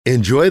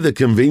Enjoy the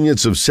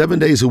convenience of 7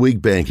 days a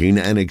week banking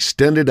and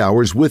extended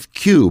hours with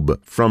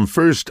Cube from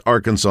First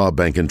Arkansas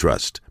Bank and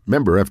Trust.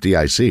 Member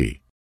FDIC.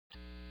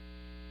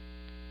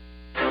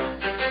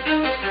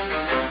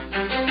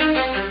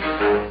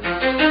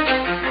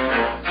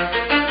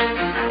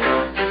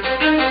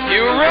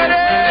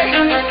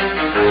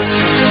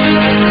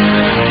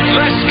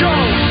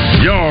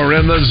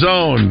 In the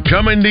Zone,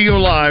 coming to you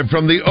live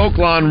from the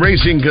Oaklawn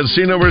Racing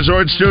Casino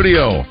Resort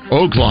Studio.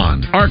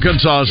 Oaklawn,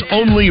 Arkansas's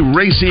only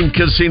racing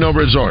casino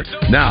resort.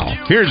 Now,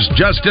 here's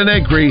Justin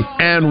Acree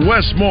and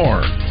Wes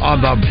Moore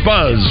on the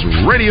Buzz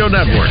Radio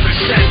Network.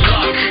 20%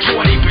 luck,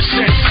 20%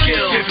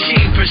 skill,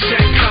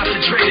 15%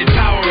 concentrated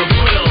power of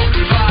will,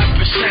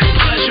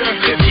 5%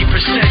 pleasure,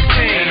 50%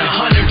 pain,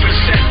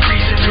 100%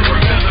 reason to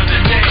remember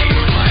the name.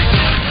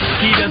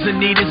 He doesn't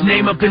need his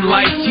name up in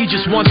lights, he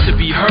just wants to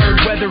be heard,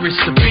 whether it's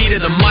the beat or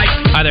the mic.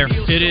 Hi there.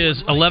 It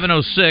is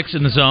 11:06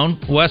 in the Zone.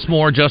 Wes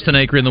Moore, Justin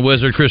Acree, and the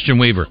Wizard, Christian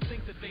Weaver.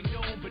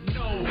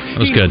 That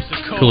was good.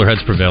 Cooler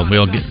heads prevailed. We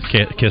all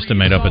kissed and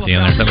made up at the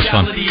end there. That was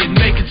fun.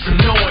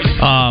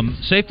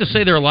 Safe to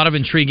say there are a lot of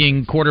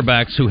intriguing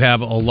quarterbacks who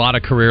have a lot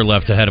of career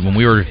left ahead of them.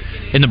 We were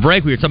in the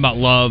break. We were talking about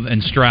Love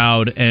and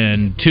Stroud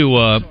and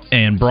Tua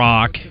and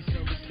Brock.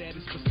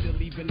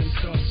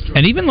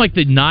 And even like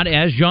the not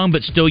as young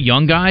but still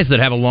young guys that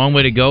have a long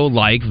way to go,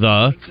 like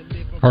the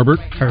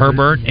Herbert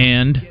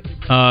and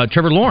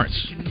Trevor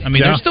Lawrence. I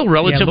mean, they're still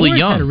relatively Lawrence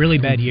young. Had a really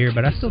bad year,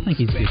 but I still think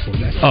he's a good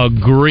quarterback.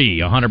 Agree,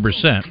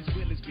 100%.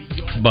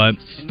 But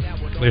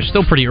they're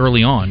still pretty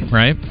early on,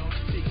 right?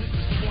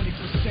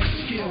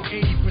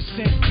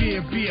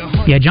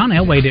 Yeah, John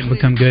Elway didn't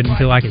become good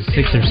until like his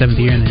 6th or 7th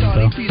year in the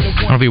NFL. I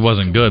don't know if he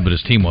wasn't good, but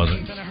his team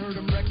wasn't.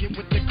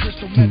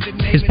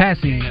 His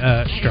passing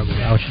struggled,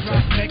 I should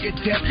say.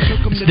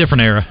 It's a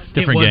different era,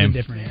 different game. It was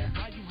a different era.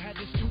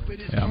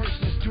 Yeah.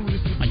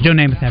 Like Joe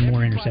Namath had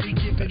more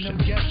interceptions than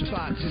touchdowns.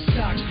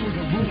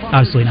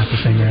 Obviously not the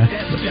same era.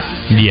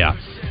 Yeah.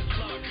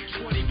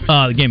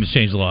 The game has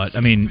changed a lot.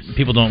 I mean,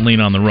 people don't lean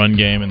on the run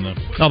game,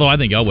 although I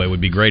think Elway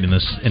would be great in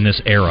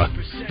this era.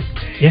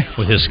 Yeah,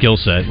 with his skill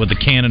set, with the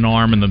cannon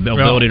arm and the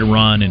ability to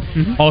run,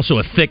 and also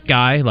a thick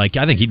guy. Like,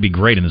 I think he'd be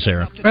great in this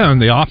era.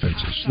 And the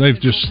offenses, they've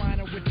just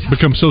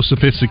become so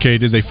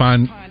sophisticated. They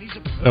find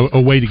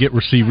a way to get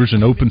receivers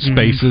in open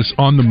spaces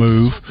on the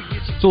move.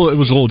 So it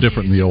was a little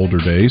different in the older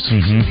days.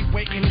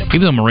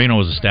 Even though Marino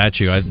was a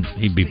statue,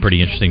 he'd be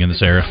pretty interesting in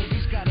this era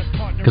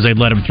because they'd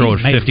let him throw it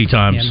 50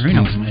 times. Yeah,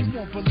 Marino was amazing.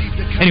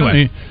 Anyway, I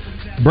mean,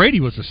 Brady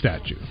was a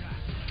statue,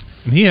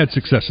 and he had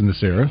success in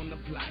this era.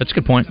 That's a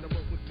good point.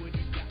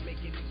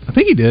 I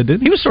think he did,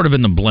 didn't he? He was sort of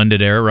in the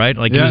blended era, right?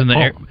 Like he was in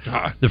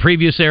the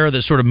previous era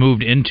that sort of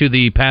moved into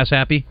the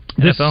pass-happy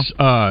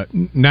NFL?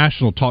 This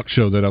national talk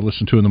show that I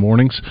listen to in the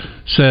mornings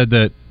said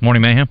that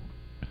Morning Mayhem?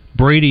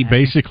 Brady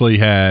basically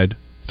had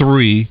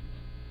 3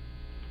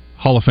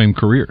 Hall of Fame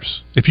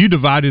careers. If you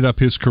divided up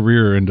his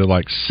career into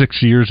like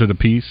 6 years at a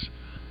piece,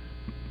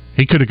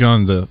 he could have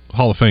gone to the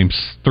Hall of Fame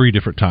 3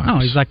 different times. Oh,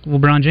 he's like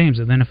LeBron James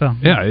at the NFL.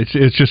 Yeah,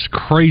 it's just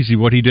crazy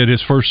what he did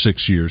his first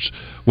 6 years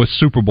with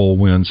Super Bowl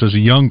wins as a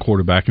young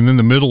quarterback, and then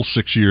the middle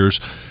 6 years,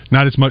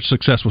 not as much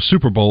success with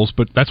Super Bowls,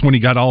 but that's when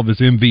he got all of his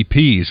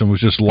MVPs and was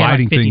just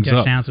lighting like 50 things up.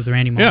 touchdowns with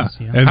Randy Moss.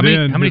 Yeah, and how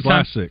then many his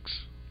times, last 6.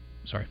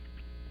 Sorry.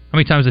 How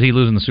many times did he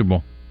lose in the Super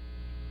Bowl?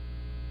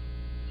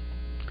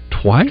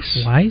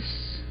 Twice?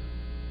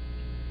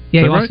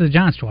 Yeah, he lost to the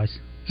Giants twice.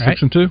 Right?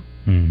 6 and 2?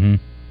 Mm-hmm.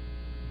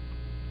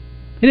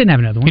 He didn't have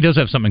another one. He does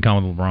have something in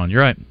common with LeBron.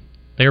 You're right.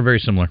 They are very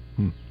similar.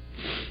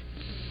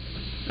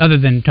 Other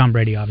than Tom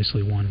Brady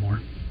obviously won more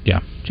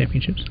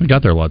championships. We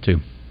got there a lot, too.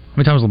 How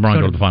many times did LeBron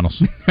go to the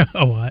finals?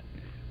 A lot.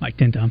 Like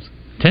 10 times.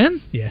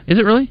 10? Yeah. Is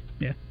it really?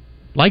 Yeah.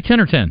 Like 10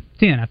 or 10?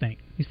 10, I think.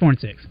 He's 4 and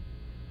 6.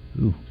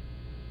 Ooh.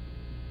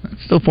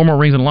 That's still 4 more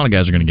rings than a lot of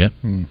guys are going to get.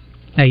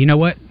 Hey, you know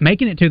what?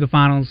 Making it to the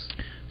finals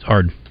It's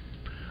hard.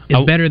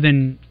 is better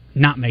than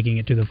not making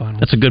it to the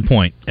finals. That's a good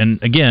point.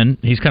 And again,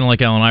 he's kind of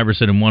like Allen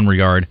Iverson in one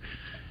regard.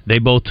 They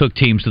both took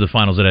teams to the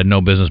finals that had no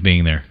business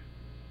being there.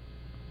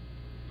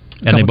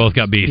 And they both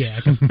got beat. Yeah.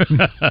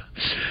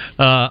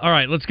 All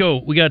right, let's go.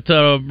 We got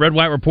Red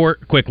White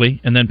Report quickly,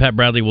 and then Pat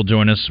Bradley will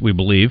join us, we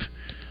believe,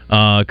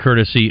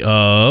 courtesy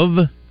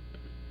of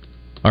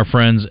our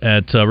friends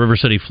at River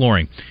City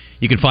Flooring.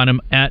 You can find them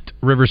at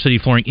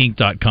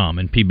rivercityflooringinc.com,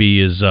 and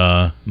PB is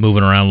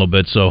moving around a little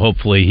bit, so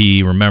hopefully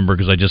he remembered,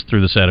 because I just threw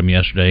this at him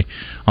yesterday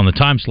on the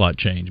time slot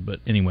change. But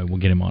anyway, we'll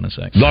get him on in a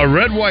sec. The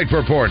Red White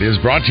Report is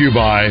brought to you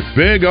by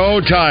Big O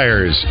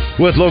Tires,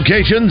 with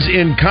locations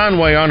in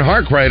Conway on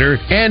Harkrider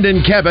and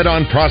in Cabot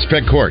on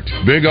Prospect Court.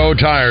 Big O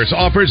Tires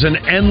offers an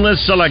endless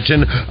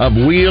selection of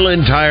wheel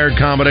and tire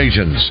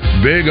combinations.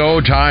 Big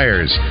O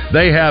Tires,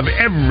 they have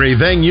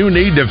everything you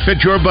need to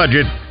fit your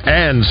budget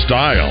and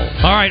style.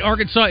 All right,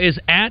 Arkansas is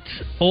at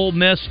Ole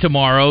Miss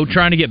tomorrow,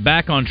 trying to get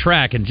back on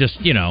track, and just,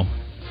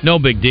 no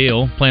big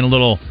deal, playing a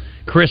little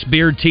Chris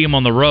Beard team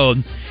on the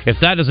road. If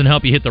that doesn't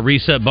help you hit the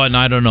reset button,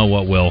 I don't know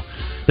what will.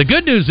 The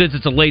good news is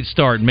it's a late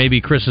start. Maybe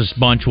Chris's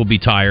bunch will be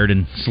tired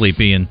and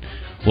sleepy and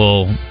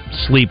will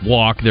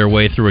sleepwalk their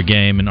way through a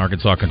game, and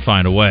Arkansas can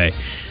find a way.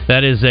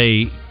 That is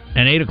an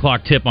 8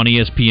 o'clock tip on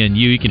ESPNU.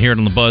 You can hear it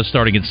on the Buzz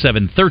starting at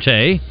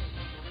 7:30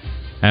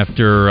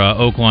 after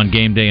Oaklawn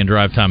Game Day and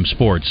Drive Time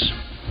Sports.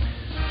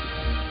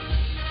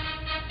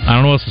 I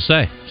don't know what else to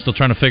say. Still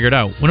trying to figure it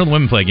out. When do the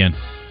women play again?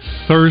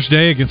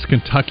 Thursday against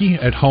Kentucky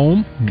at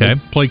home. Okay.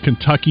 They played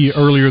Kentucky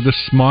earlier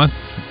this month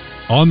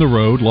on the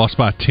road, lost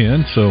by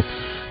 10. So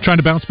trying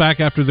to bounce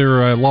back after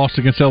their loss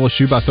against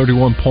LSU by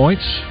 31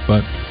 points,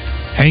 but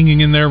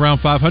hanging in there around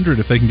 500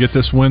 if they can get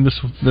this win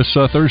this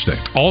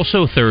Thursday.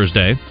 Also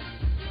Thursday,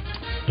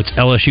 it's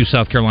LSU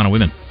South Carolina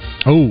women.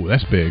 Oh,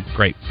 that's big.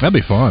 Great. That'd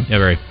be fun. Yeah,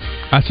 very.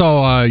 I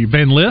saw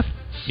Van Lith.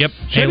 Yep.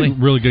 She had a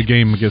really good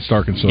game against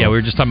Arkansas. Yeah, we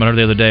were just talking about her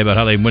the other day about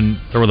how they wouldn't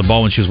throw her the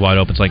ball when she was wide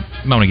open. It's like,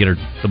 I want to get her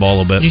the ball a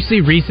little bit. Did you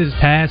see Reese's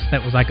pass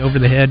that was like over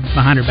the head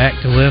behind her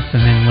back to Lift,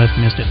 and then Lift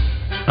missed it?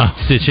 Oh,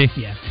 did she?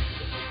 Yeah.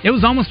 It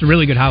was almost a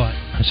really good highlight.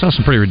 I saw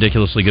some pretty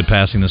ridiculously good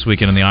passing this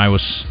weekend in the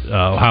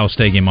Ohio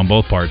State game on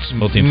both parts,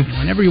 both teams.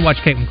 Whenever you watch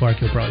Caitlin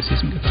Clark, you'll probably see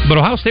some good. But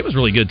Ohio State was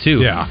really good,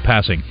 too,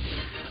 passing.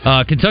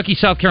 Kentucky,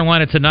 South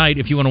Carolina tonight,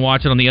 if you want to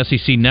watch it on the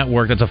SEC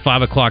Network. That's a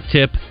 5 o'clock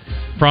tip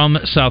from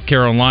South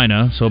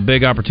Carolina. So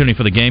big opportunity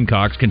for the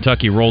Gamecocks.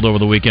 Kentucky rolled over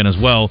the weekend as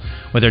well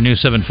with their new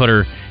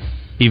 7-footer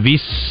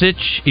Ivisic.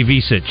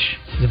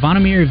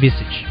 Zvonimir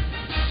Ivisic.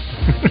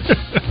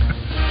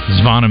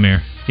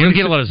 Zvonimir. You don't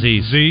get a lot of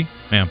Z's. Z?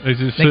 Yeah.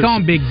 They call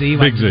him Big Z,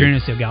 like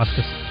Jonas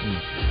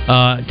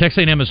Ilgauskas.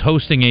 Texas A&M is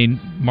hosting a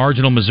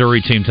marginal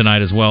Missouri team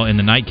tonight as well in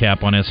the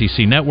nightcap on SEC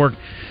Network.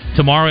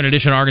 Tomorrow, in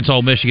addition to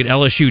Arkansas, Michigan,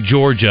 LSU,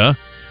 Georgia,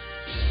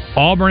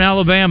 Auburn,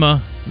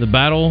 Alabama, the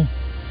battle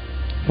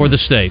for the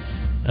state.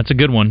 That's a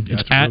good one.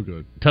 It's at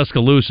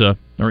Tuscaloosa,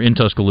 or in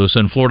Tuscaloosa,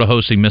 and Florida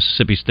hosting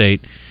Mississippi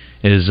State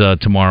is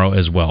tomorrow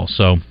as well.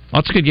 So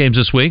lots of good games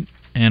this week,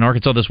 and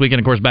Arkansas this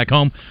weekend, of course, back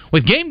home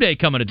with game day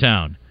coming to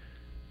town.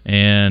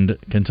 And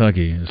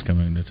Kentucky is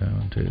coming to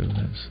town, too.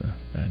 That's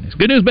bad news.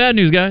 Good news, bad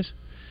news, guys.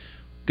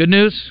 Good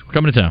news, we're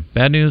coming to town.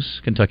 Bad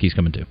news, Kentucky's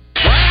coming too.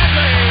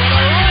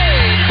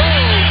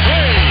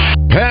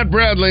 Pat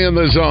Bradley in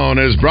the Zone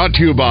is brought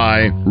to you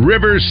by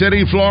River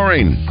City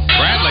Flooring.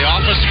 Bradley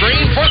off the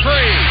screen for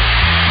three.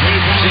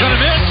 Is he going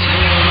to miss?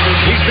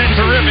 He's been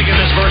terrific in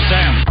this first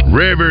half.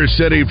 River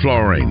City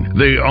Flooring.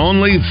 The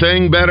only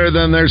thing better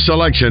than their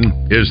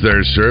selection is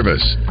their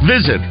service.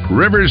 Visit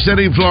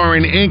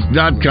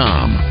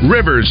RiverCityFlooringInc.com.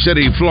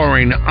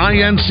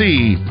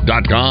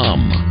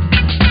 RiverCityFlooringInc.com.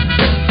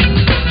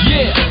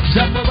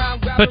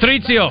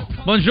 Patrizio,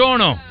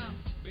 buongiorno.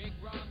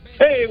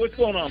 Hey, what's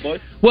going on, boys?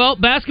 Well,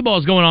 basketball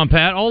is going on,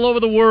 Pat, all over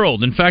the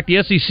world. In fact,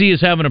 the SEC is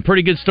having a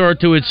pretty good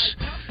start to its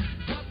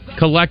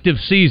collective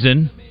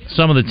season.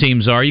 Some of the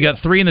teams are. You got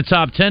 3 in the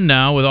top 10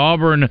 now, with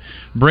Auburn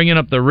bringing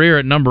up the rear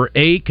at number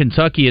 8,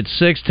 Kentucky at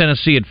 6,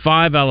 Tennessee at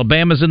 5,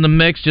 Alabama's in the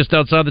mix just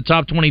outside the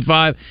top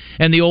 25,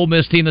 and the Ole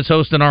Miss team that's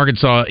hosting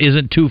Arkansas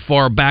isn't too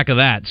far back of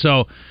that.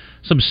 So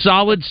some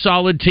solid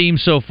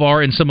teams so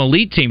far, and some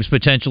elite teams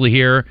potentially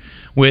here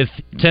with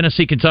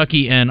Tennessee,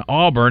 Kentucky, and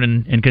Auburn,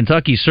 and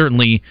Kentucky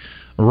certainly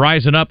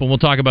rising up, and we'll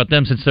talk about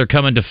them since they're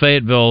coming to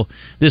Fayetteville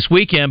this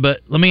weekend. But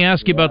let me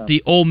ask you about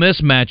the Ole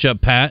Miss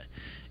matchup, Pat,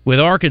 with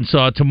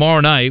Arkansas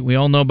tomorrow night. We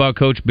all know about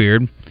Coach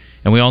Beard,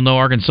 and we all know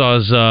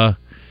Arkansas's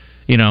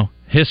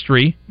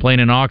history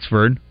playing in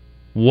Oxford.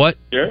 What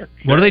do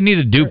they need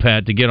to do,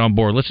 Pat, to get on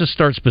board? Let's just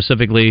start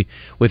specifically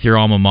with your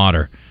alma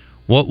mater.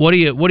 What do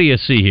you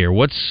see here?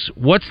 What's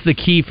the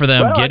key for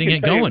them getting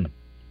it going?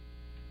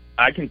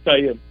 I can tell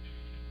you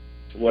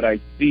what I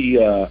see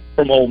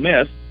from Ole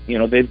Miss.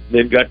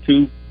 They've got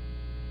 2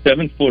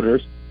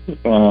 7-footers.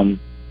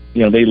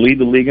 They lead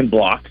the league in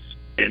blocks,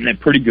 and they're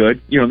pretty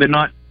good. They're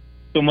not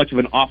so much of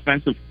an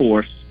offensive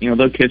force.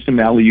 They'll catch some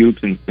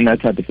alley-oops and that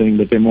type of thing,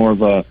 but they're more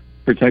of a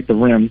protect the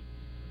rim.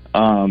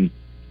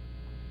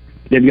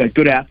 They've got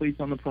good athletes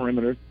on the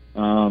perimeter.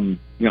 Alan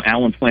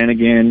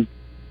Flanagan,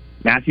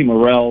 Matthew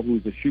Morrell,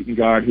 who's a shooting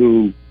guard,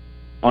 who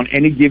on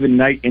any given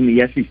night in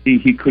the SEC,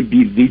 he could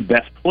be the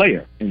best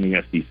player in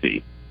the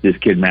SEC. This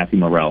kid, Matthew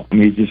Morrell. I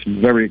mean, he's just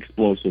very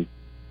explosive.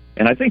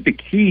 And I think the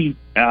key,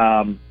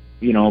 for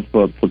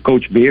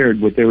Coach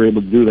Beard, what they were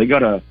able to do, they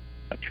got a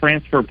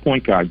transfer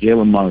point guard,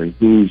 Jalen Murray,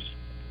 who's,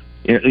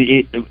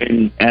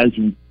 and as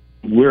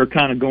we're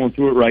kind of going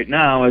through it right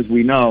now, as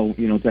we know,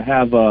 to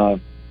have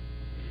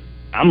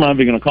I'm not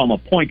even going to call him a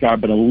point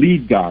guard, but a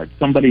lead guard,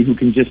 somebody who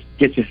can just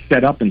get you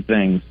set up and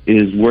things,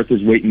 is worth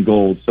his weight in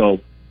gold.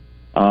 So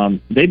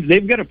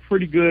they've got a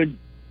pretty good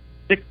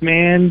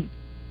 6-man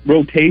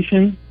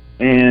rotation.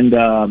 And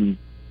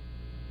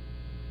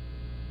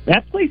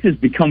that place has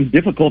become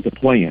difficult to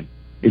play in.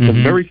 It's a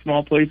very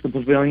small place, the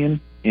Pavilion,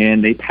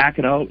 and they pack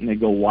it out and they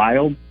go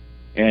wild.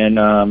 And,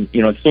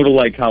 it's sort of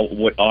like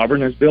what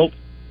Auburn has built.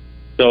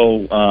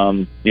 So,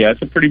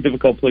 it's a pretty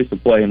difficult place to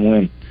play and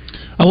win.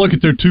 I look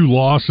at their 2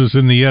 losses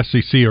in the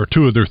SEC, or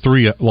 2 of their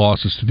 3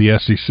 losses to the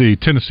SEC,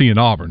 Tennessee and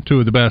Auburn, 2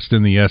 of the best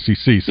in the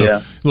SEC.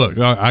 So, Look,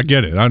 I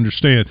get it. I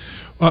understand.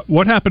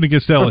 What happened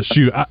against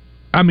LSU?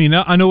 I mean,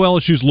 I know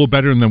LSU's a little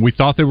better than we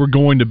thought they were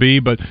going to be,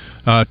 but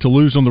to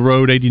lose on the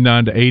road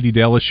 89-80 to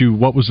LSU,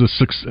 what was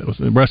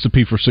the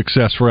recipe for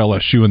success for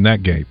LSU in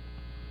that game?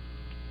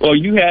 Well,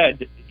 you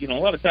had, a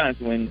lot of times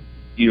when,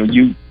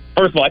 you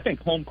first of all, I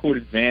think home court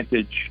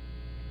advantage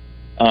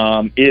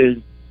is,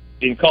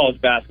 in college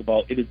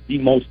basketball, it is the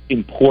most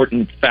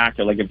important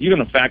factor. Like, if you're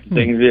going to factor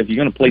things in, if you're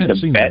going to place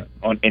a bet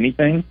on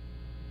anything,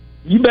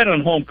 you bet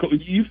on home court.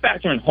 You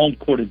factor in home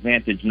court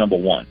advantage, number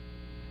one.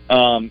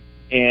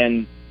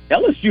 And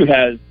LSU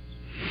has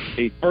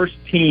a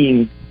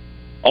first-team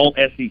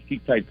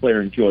all-SEC type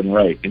player in Jordan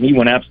Wright, and he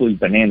went absolutely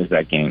bananas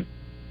that game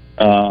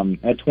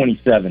at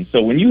 27.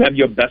 So when you have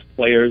your best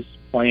players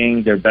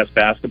playing their best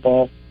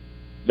basketball,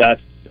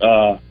 that's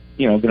going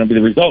to be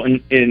the result.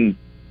 And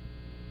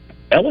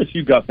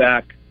LSU got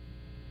back.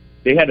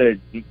 They had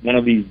one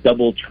of these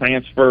double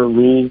transfer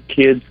rule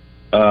kids,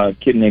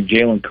 kid named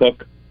Jalen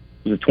Cook,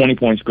 who's a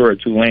 20-point scorer at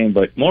Tulane.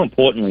 But more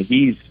importantly,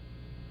 he's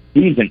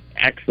an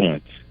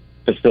excellent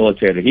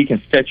facilitator. He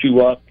can set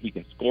you up. He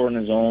can score on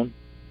his own.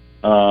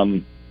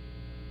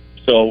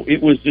 So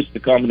it was just the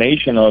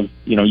combination of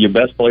your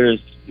best players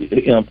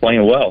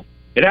playing well.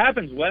 It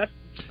happens, Wes.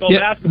 It's called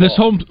basketball. This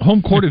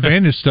home court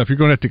advantage stuff you're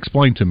going to have to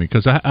explain to me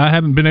because I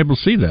haven't been able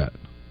to see that.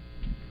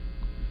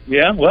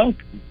 Yeah, well,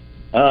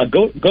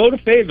 go to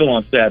Fayetteville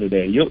on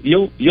Saturday.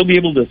 You'll be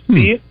able to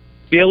see it,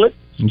 feel it,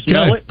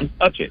 smell it, and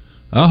touch it.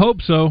 I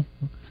hope so,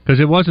 because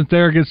it wasn't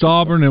there against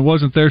Auburn. It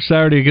wasn't there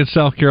Saturday against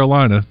South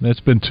Carolina. That's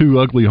been two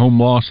ugly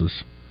home losses.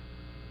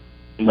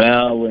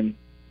 Well, when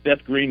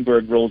Seth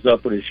Greenberg rolls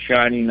up with his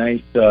shiny,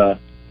 nice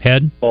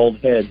bald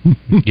head,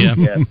 yeah,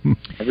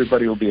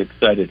 everybody will be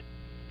excited.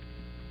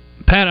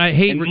 Pat, I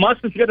hate. And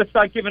Mustard's got to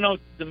start giving out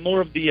more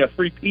of the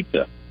free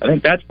pizza. I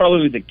think that's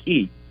probably the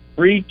key.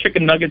 Free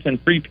chicken nuggets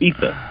and free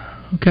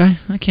pizza. Okay,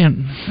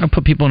 I'll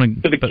put people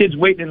in so the kids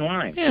waiting in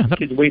line. Yeah,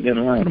 kids waiting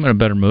in line. Put them in a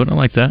better mood. I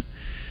like that.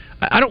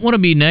 I don't want to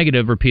be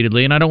negative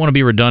repeatedly, and I don't want to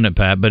be redundant,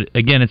 Pat, but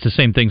again, it's the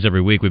same things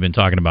every week we've been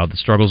talking about. The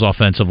struggles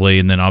offensively,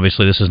 and then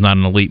obviously this is not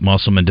an elite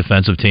Musselman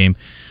defensive team.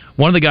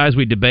 One of the guys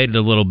we debated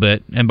a little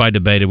bit, and by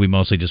debated we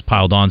mostly just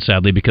piled on,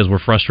 sadly, because we're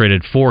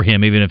frustrated for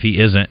him, even if he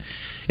isn't,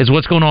 is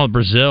what's going on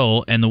with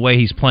Brazile and the way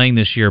he's playing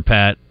this year,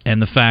 Pat,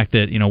 and the fact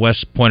that,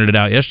 Wes pointed it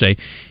out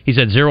yesterday, he's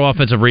had 0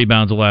 offensive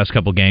rebounds the last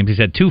couple games. He's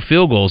had 2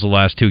 field goals the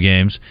last 2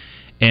 games,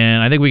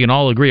 and I think we can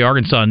all agree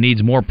Arkansas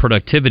needs more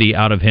productivity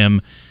out of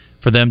him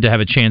for them to have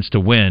a chance to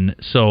win.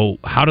 So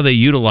how do they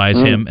utilize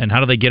him, and how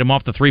do they get him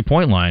off the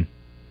three-point line?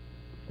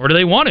 Or do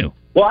they want to?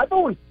 Well, I've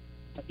always,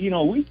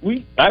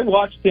 I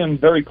watched him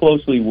very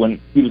closely when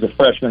he was a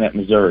freshman at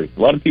Missouri. A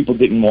lot of people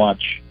didn't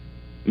watch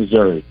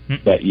Missouri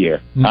that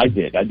year. I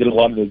did. I did a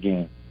lot of the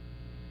games.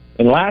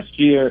 And last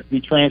year, he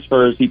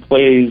transfers. He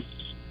plays,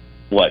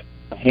 a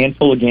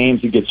handful of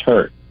games. He gets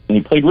hurt. And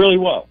he played really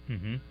well.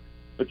 Mm-hmm.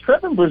 But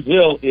Trevin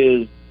Brazile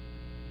is,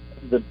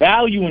 the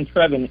value in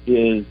Trevin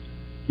is,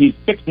 he's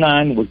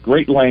 6'9", with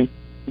great length.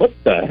 What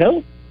the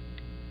hell?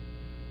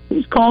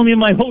 Who's calling me in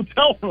my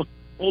hotel room?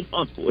 Hold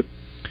on, please.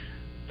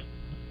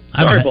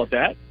 Sorry about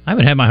that. I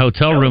haven't had my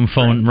hotel room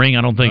phone ring,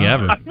 I don't think,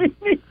 ever.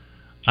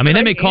 I mean,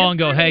 they may call and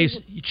go, hey,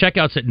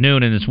 checkout's at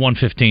noon and it's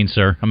 1:15,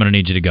 sir. I'm going to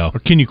need you to go. Or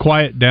can you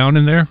quiet down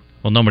in there?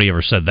 Well, nobody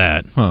ever said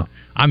that. Huh.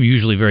 I'm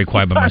usually very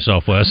quiet by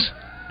myself, Wes.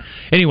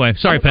 Anyway,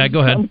 sorry, Pat, go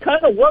ahead. I'm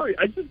kind of worried.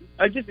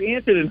 I just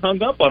answered and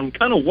hung up on him. I'm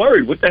kind of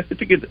worried. What the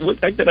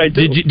heck did I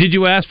do? Did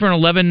you ask for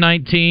an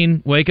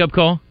 11:19 wake-up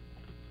call?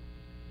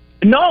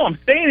 No, I'm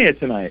staying here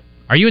tonight.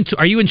 Are you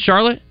in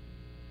Charlotte?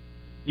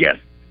 Yes.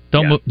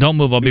 Don't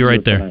move. I'll be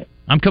right there. Tonight.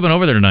 I'm coming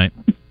over there tonight.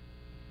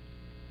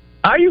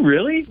 Are you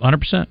really?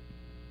 100%.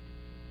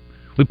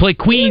 We play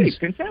Queens.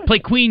 Hey, play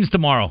Queens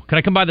tomorrow. Can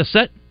I come by the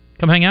set?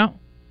 Come hang out?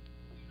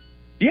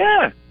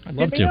 Yeah. I'd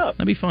love to.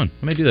 That'd be fun.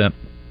 I may do that.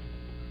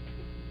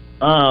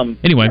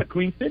 Anyway. Yeah,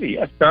 Queen City.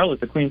 Yeah,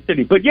 Charlotte's a Queen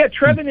City. But yeah,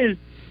 Trevin is,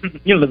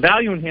 the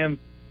value in him,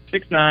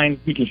 6'9",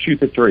 he can shoot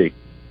the three.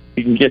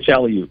 He can get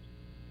alley-oops.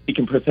 He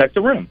can protect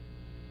the rim.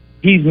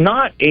 He's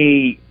not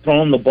a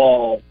throwing the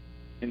ball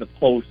in the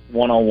post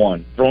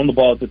one-on-one. Throwing the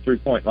ball at the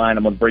three-point line,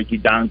 I'm going to break you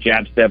down,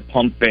 jab step,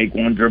 pump fake,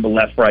 one dribble,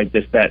 left, right,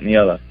 this, that, and the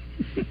other.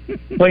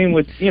 Playing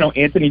with,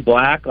 Anthony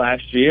Black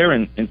last year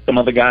and some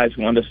other guys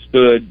who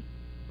understood,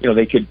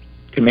 they could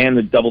command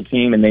the double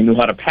team and they knew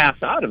how to pass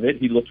out of it,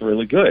 he looked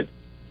really good.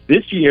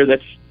 This year,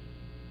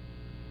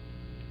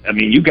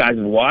 you guys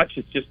have watched,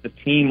 it's just a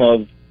team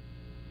of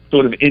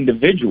sort of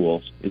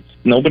individuals. It's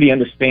nobody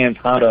understands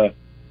how to,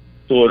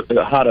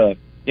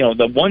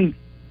 the one,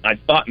 I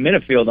thought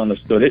Minifield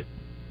understood it,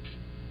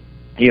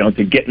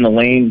 to get in the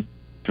lane,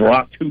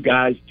 drop 2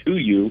 guys to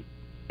you,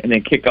 and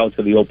then kick out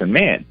to the open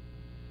man.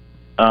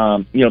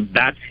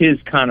 That's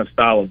his kind of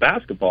style of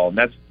basketball, and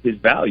that's his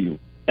value.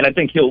 And I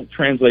think he'll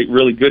translate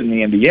really good in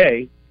the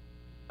NBA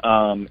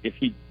if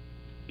he's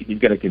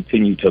got to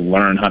continue to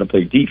learn how to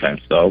play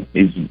defense, though.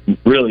 He's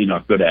really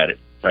not good at it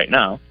right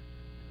now.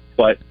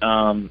 But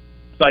so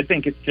I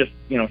think it's just,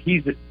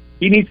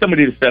 he needs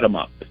somebody to set him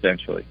up,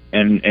 essentially.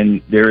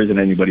 And there isn't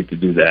anybody to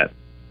do that.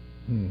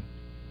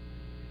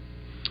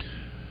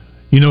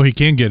 He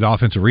can get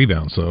offensive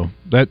rebounds, so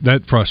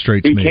that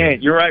frustrates me. He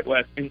can. You're right,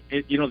 Wes. And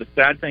the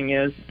sad thing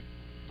is,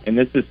 and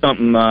this is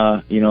something,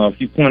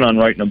 if you plan on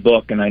writing a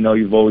book, and I know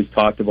you've always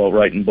talked about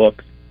writing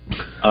books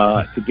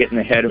to getting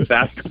ahead of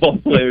basketball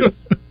players,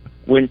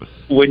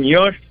 when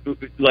you're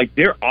like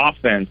their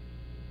offense,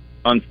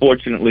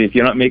 unfortunately, if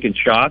you're not making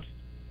shots,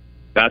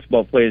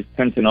 basketball players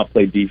tend to not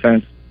play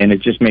defense, and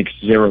it just makes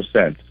zero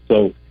sense.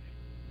 So,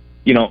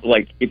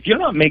 if you're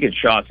not making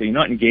shots or you're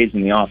not engaged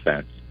in the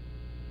offense,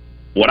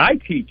 what I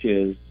teach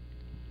is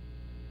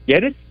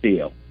get a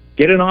steal,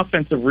 get an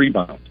offensive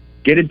rebound,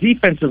 get a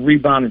defensive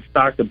rebound, and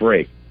start the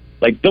break.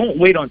 Like, don't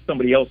wait on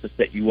somebody else to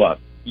set you up.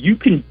 You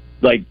can,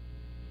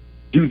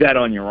 do that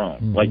on your own.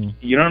 Mm-hmm.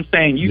 You know what I'm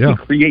saying? You can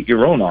create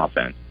your own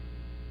offense.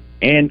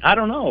 And I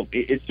don't know.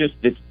 It's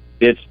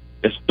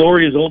a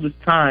story as old as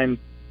time,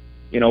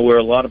 where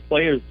a lot of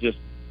players just,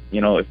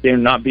 if they're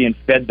not being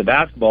fed the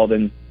basketball,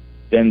 then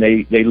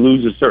they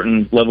lose a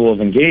certain level of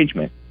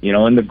engagement.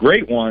 And the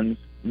great ones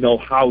know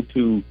how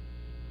to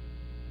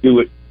do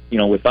it,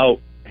 without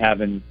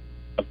having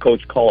a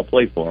coach call a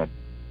play for them.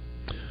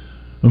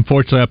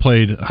 Unfortunately, I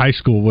played high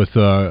school with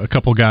a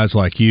couple guys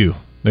like you.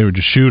 They were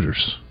just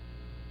shooters.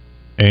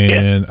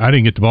 And I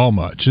didn't get the ball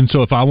much. And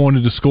so if I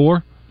wanted to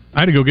score,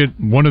 I had to go get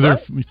one of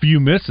their few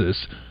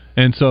misses.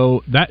 And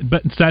so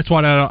that's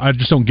why I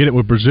just don't get it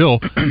with Brazil.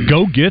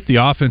 Go get the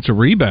offensive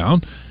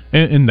rebound,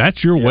 and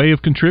that's your way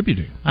of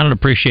contributing. I don't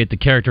appreciate the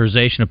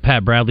characterization of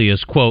Pat Bradley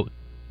as, quote,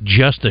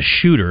 just a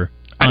shooter,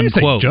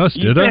 unquote. I didn't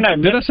say just, did I?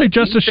 Did I say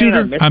just a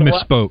shooter? I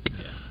misspoke.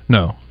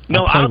 No,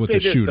 I'll with say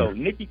the this, shooter.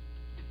 Though.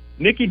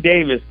 Nicky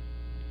Davis,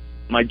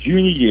 my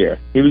junior year,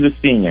 he was a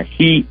senior.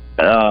 He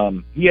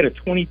had a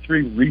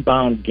 23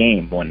 rebound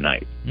game one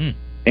night,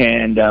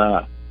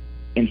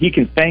 and he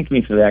can thank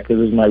me for that because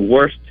it was my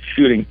worst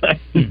shooting night.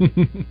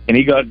 And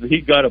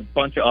he got a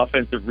bunch of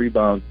offensive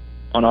rebounds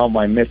on all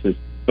my misses.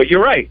 But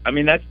you're right. I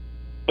mean,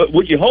 but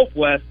what you hope,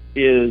 Wes,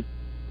 is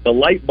the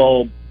light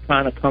bulb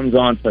kind of comes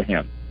on for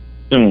him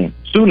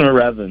sooner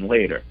rather than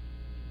later.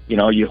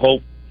 You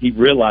hope he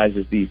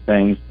realizes these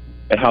things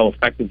and how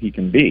effective he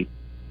can be.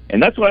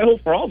 And that's what I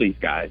hope for all these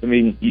guys. I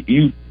mean,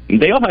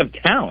 they all have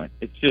talent.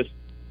 It's just,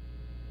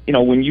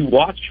 when you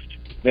watch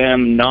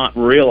them not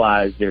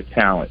realize their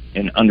talent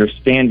and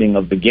understanding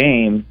of the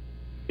game,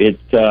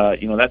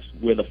 that's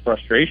where the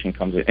frustration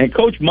comes in. And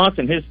Coach Muss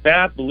and his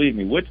staff, believe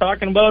me, we're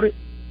talking about it.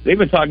 They've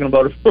been talking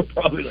about it for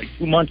probably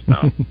 2 months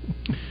now.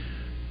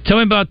 Tell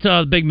me about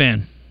the big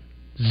man,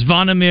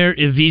 Zvonimir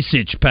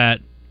Ivisic, Pat.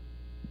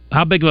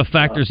 How big of a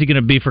factor is he going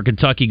to be for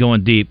Kentucky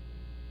going deep?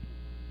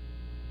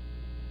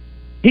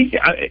 He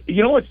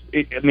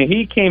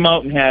came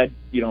out and had,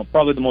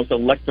 probably the most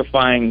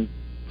electrifying,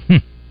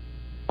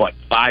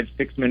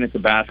 5-6 minutes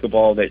of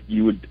basketball that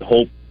you would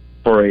hope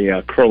for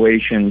a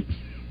Croatian.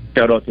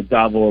 Shout out to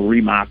Davo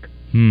Rimak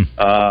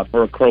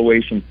for a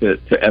Croatian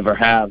to ever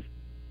have.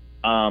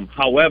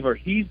 However,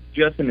 he's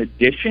just an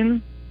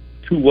addition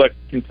to what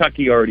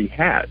Kentucky already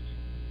has.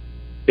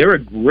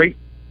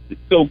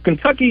 So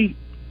Kentucky,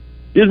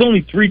 there's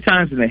only 3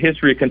 times in the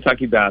history of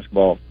Kentucky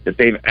basketball that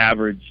they've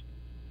averaged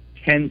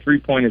 10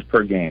 3-pointers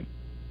per game.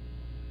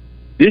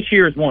 This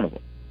year is one of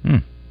them.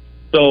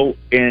 So,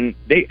 and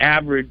they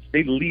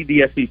lead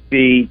the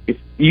SEC. It's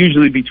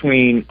usually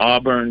between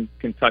Auburn,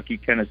 Kentucky,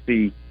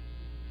 Tennessee,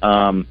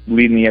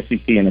 leading the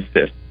SEC in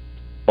assists,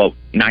 about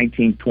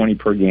 19, 20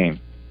 per game.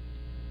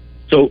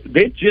 So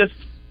they're just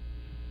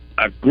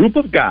a group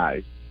of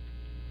guys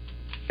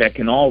that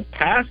can all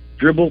pass,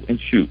 dribble, and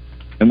shoot.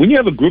 And when you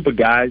have a group of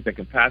guys that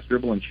can pass,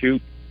 dribble, and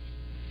shoot,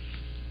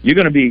 you're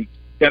going to be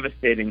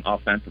devastating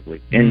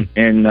offensively. And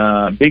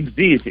Big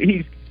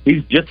Z,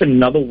 he's just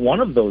another one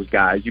of those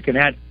guys. You can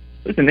add.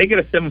 Listen, they get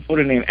a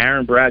 7-footer named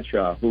Aaron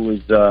Bradshaw, who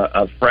is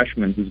a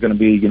freshman who's going to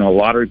be, a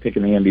lottery pick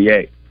in the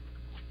NBA.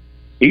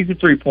 He's a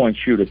 3-point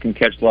shooter, can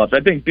catch lobs. I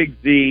think Big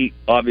Z,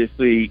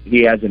 obviously,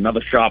 he has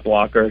another shot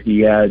blocker. He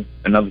has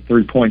another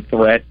 3-point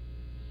threat.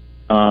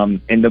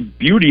 And the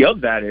beauty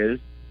of that is,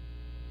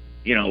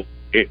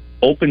 it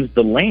opens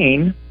the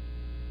lane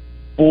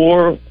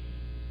for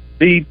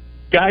the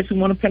guys who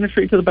want to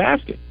penetrate to the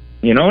basket.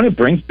 And it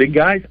brings big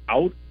guys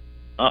out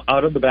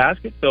of the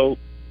basket. So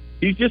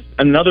he's just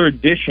another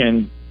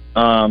addition,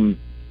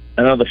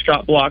 another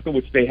shot blocker,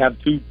 which they have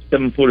 2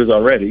 7-footers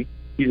already.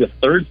 He's a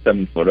third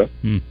 7-footer.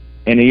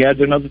 And he adds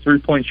another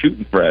 3-point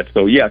shooting threat.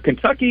 So, yeah,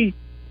 Kentucky,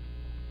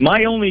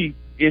 my only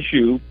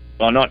issue,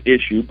 well, not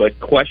issue, but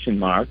question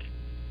mark,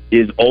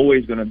 is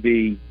always going to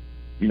be,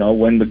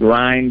 when the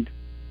grind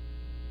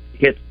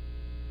hits,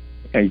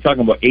 and you're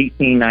talking about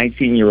 18,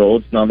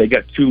 19-year-olds. Now, they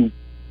got 2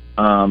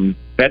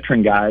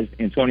 veteran guys,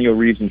 Antonio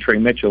Reeves and Trey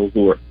Mitchell,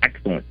 who are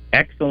excellent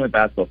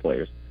basketball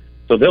players.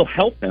 So they'll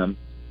help them.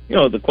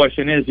 The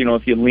question is,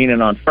 if you're leaning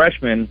on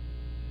freshmen,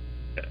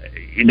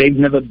 they've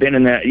never been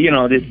in that,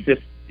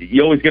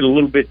 you always get a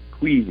little bit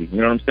queasy. You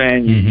know what I'm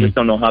saying? You just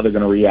don't know how they're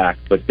going to react.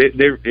 But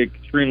they're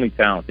extremely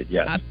talented,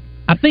 yes.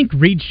 I think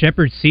Reed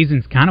Shepherd's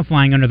season's kind of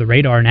flying under the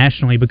radar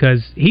nationally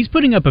because he's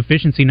putting up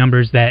efficiency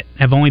numbers that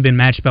have only been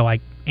matched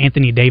by,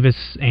 Anthony Davis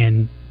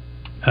and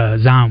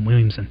Zion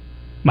Williamson.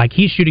 Like,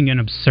 he's shooting an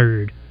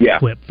absurd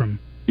clip from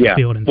the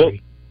field in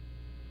three.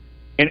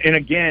 And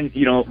again,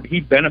 he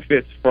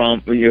benefits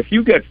from, if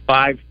you get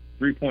 5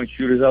 3-point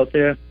shooters out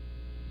there,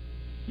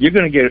 you're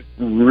going to get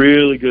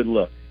really good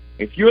looks.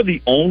 If you're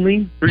the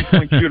only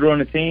 3-point shooter on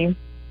the team,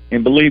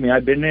 and believe me,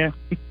 I've been there,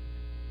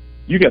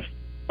 you get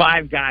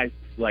 5 guys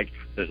like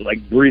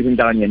breathing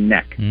down your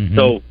neck. Mm-hmm.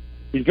 So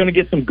he's going to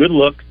get some good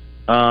looks.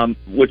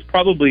 What's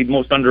probably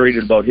most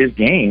underrated about his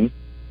game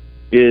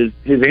is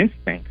his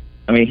instinct.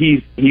 I mean,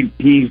 he's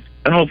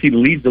I don't know if he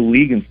leads the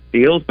league in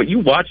steals, but you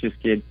watch this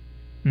kid.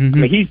 Mm-hmm. I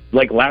mean, he's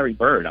like Larry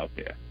Bird out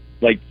there.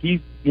 Like, he's,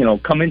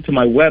 come into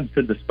my web,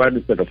 said the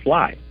spider to the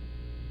fly.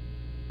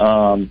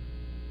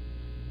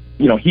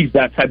 He's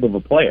that type of a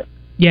player.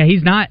 Yeah,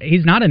 he's not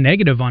a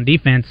negative on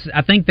defense.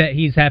 I think that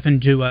he's having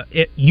to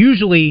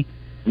usually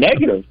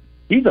negative.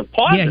 He's a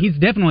positive. Yeah, he's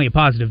definitely a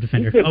positive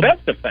defender. He's the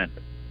best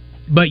defender.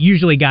 But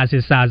usually guys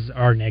his size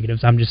are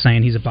negatives. I'm just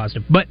saying he's a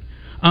positive. But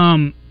are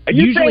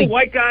you usually saying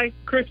white guy,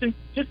 Christian?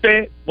 Just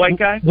say it, white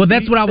guy. Well,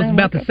 that's what I was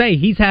about to say.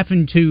 He's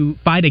having to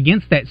fight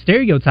against that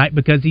stereotype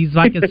because he's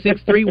like a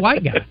 6'3"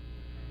 white guy,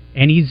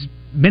 and he's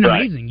been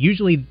amazing.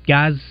 Usually,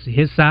 guys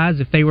his size,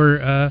 if they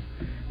were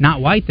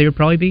not white, they would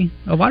probably be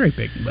a lottery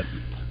pick.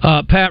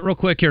 But Pat, real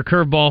quick here,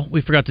 curveball.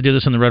 We forgot to do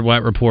this in the Red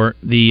White Report.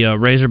 The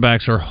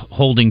Razorbacks are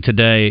holding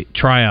today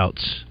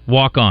tryouts,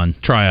 walk-on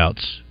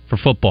tryouts for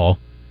football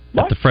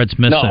at the Fred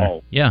Smith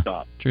Center.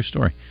 Yeah, true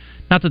story.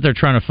 Not that they're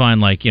trying to find,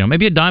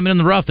 maybe a diamond in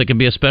the rough that can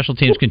be a special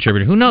teams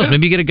contributor. Who knows?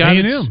 Maybe you get a guy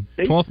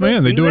that's 12th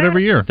man. They do it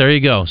every year. There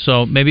you go.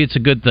 So maybe it's a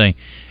good thing.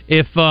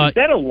 Is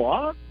that a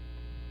law?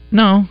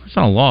 No, it's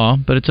not a law,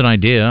 but it's an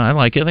idea. I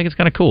like it. I think it's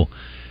kind of cool.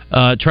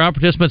 Trial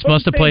participants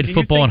must have played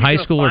football in high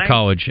school or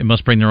college and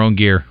must bring their own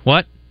gear.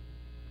 What?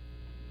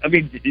 I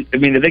mean,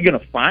 are they going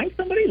to find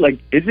somebody? I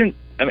just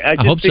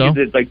hope so.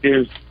 That,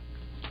 there's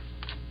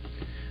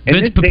Vince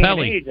in this day and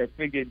Papelli. age, I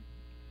figured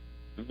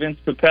Vince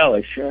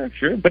Papelli, sure,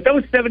 but that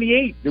was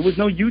 '78. There was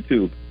no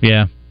YouTube.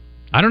 Yeah,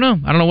 I don't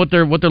know what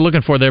they're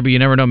looking for there, but you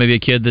never know. Maybe a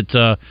kid that's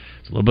a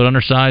little bit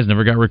undersized,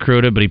 never got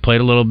recruited, but he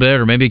played a little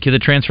bit, or maybe a kid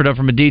that transferred up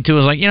from a D2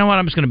 was like, you know what,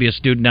 I'm just going to be a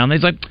student down there.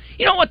 He's like,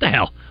 what the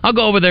hell? I'll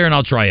go over there and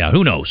I'll try out.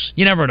 Who knows?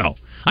 You never know.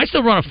 I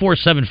still run a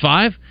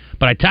 4.75,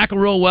 but I tackle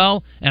real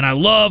well, and I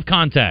love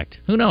contact.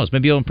 Who knows?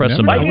 Maybe you'll impress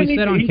somebody.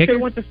 He should have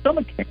went to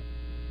summer camp.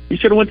 He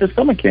should have went to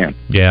summer camp.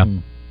 Yeah.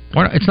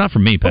 It's not for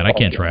me, Pat. I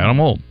can't try out. I'm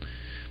old.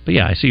 But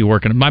yeah, I see you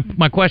working.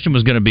 My question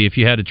was going to be, if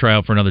you had to try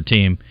out for another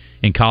team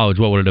in college,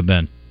 what would it have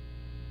been?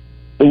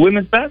 The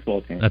women's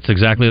basketball team. That's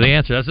exactly the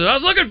answer. That's what I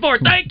was looking for.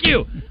 Thank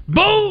you.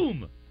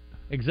 Boom.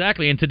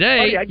 Exactly. And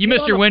today you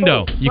missed your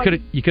window. Post.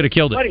 You could have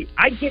killed it. Buddy,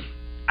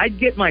 I'd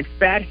get my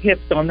fat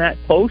hips on that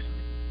post.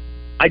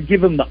 I'd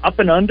give him the up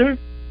and under,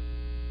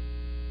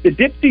 the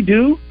dipsy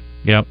do.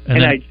 Yep.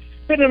 And I'd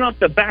spin it off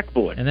the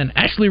backboard. And then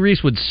Ashley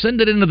Reese would send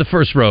it into the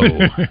first row.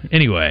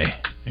 Anyway.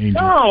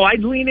 No,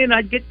 I'd lean in.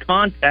 I'd get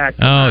contact.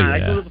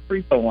 I'd go to the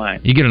free throw line.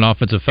 You get an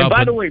offensive foul. And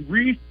by the way,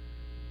 Reed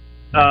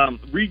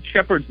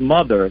Shepherd's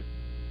mother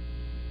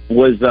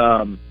was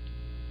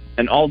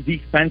an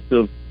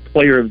all-defensive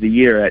player of the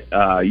year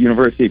at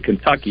University of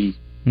Kentucky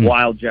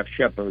while Jeff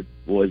Shepherd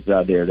was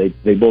there.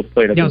 They both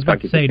played at Kentucky. I was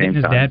about to say, didn't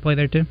his dad play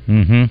there too?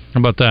 Mm-hmm. How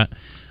about that?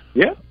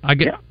 Yeah. I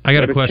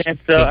got a question.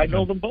 I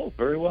know them both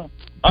very well.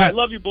 All right,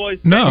 love you, boys.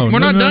 No, we're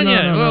not done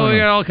yet. No. We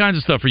got all kinds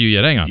of stuff for you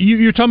yet. Hang on.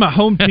 You're talking about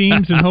home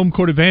teams and home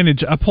court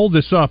advantage. I pulled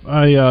this up.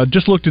 I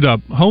just looked it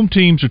up. Home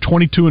teams are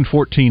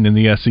 22-14 in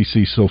the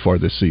SEC so far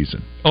this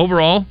season.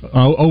 Overall?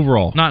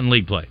 Overall. Not in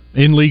league play.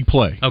 In league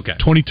play. Okay.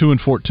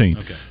 22-14.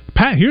 Okay.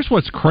 Pat, here's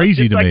what's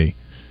crazy to me.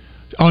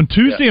 On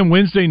Tuesday and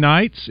Wednesday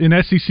nights in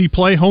SEC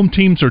play, home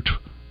teams are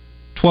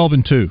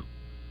 12-2.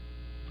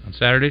 On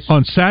Saturdays?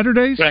 On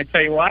Saturdays? Can I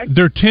tell you why?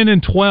 They're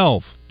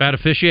 10-12. Bad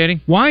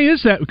officiating? Why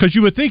is that? Because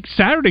you would think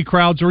Saturday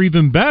crowds are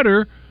even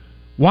better.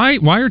 Why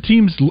are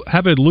teams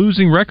have a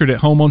losing record at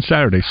home on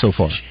Saturdays so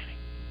far?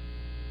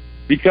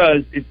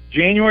 Because it's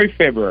January,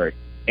 February,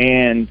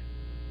 and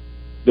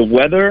the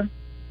weather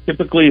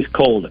typically is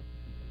colder.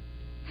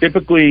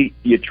 Typically,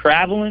 you're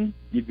traveling.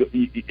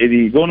 If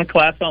you're going to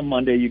class on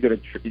Monday, you go to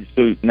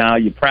so now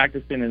you're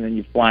practicing and then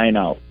you're flying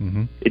out.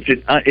 Mm-hmm.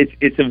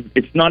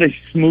 It's not a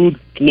smooth,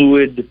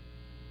 fluid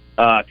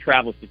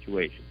travel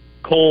situation.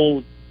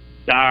 Cold,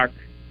 dark.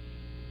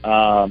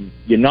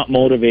 You're not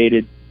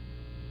motivated.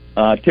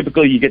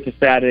 Typically, you get to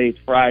Saturday, it's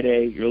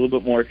Friday. You're a little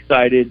bit more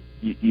excited.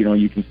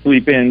 You can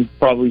sleep in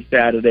probably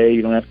Saturday.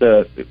 You don't have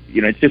to.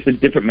 It's just a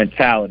different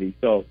mentality.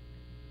 So,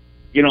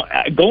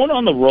 going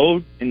on the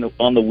road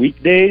on the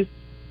weekdays.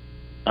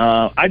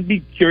 I'd be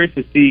curious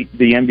to see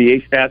the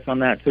NBA stats on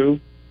that too,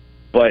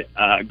 but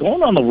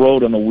going on the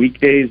road on the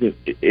weekdays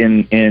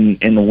in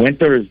the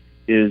winter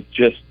is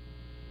just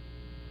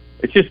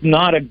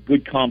not a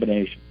good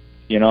combination.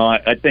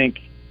 I think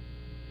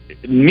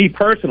me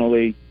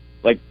personally,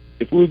 like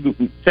if we were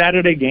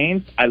Saturday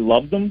games, I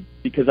loved them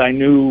because I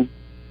knew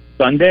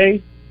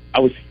Sunday I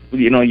was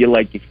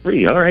you're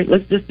free. All right,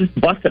 let's just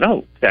bust it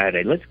out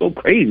Saturday. Let's go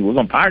crazy. We're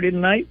gonna party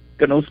tonight.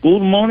 Got no school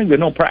in the morning. Got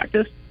no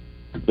practice.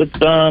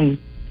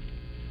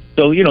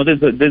 So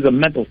there's a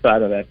mental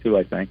side of that too,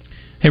 I think.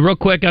 Hey, real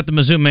quick, got the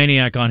Mizzou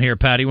Maniac on here,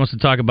 Pat. He wants to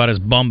talk about his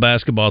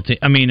basketball team.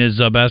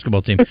 His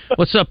basketball team.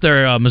 What's up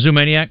there, Mizzou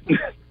Maniac?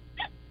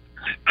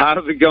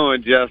 How's it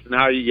going, Justin?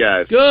 How are you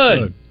guys?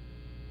 Good.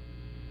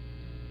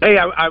 Hey,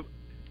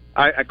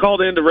 I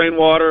called into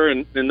Rainwater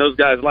and those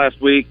guys last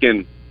week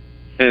and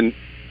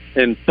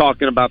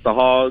talking about the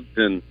Hogs,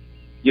 and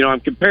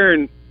I'm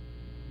comparing.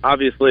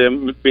 Obviously,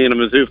 I'm being a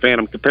Mizzou fan.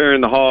 I'm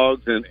comparing the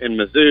Hogs and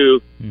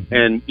Mizzou,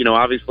 and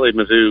obviously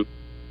Mizzou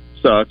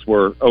sucks.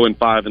 We're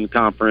 0-5 in the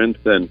conference,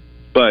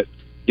 but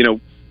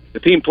the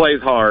team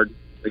plays hard.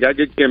 They got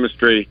good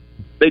chemistry.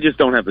 They just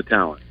don't have the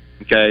talent.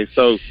 Okay,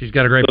 so she's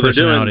got a great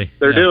personality.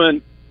 They're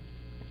doing.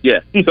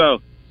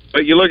 So,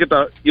 but you look at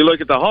the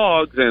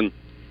Hogs, and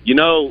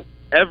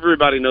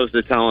everybody knows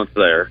the talent's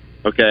there.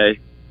 Okay,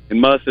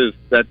 and Muss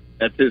that's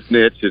his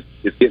niche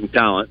is getting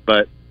talent,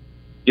 but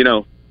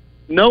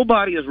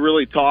nobody is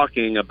really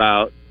talking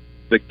about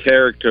the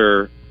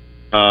character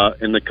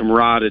and the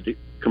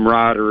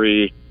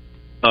camaraderie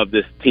of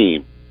this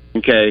team.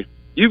 Okay,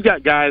 you've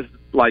got guys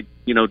like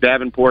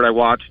Davenport. I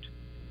watched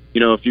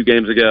a few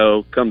games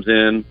ago, comes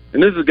in,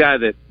 and this is a guy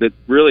that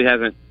really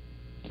hasn't,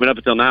 up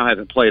until now,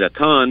 hasn't played a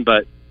ton,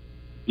 but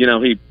he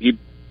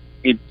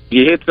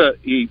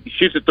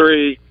shoots a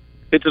three,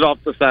 hits it off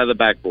the side of the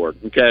backboard.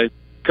 Okay,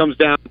 comes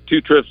down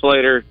 2 trips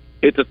later,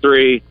 hits a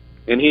three,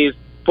 and he's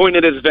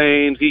pointing at his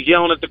veins. He's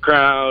yelling at the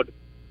crowd.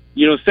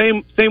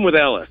 Same with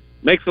Ellis.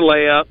 Makes a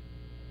layup.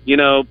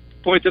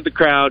 Points at the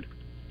crowd.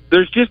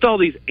 There's just all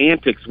these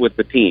antics with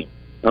the team.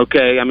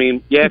 Okay,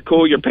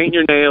 cool. You're painting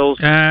your nails,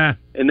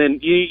 and then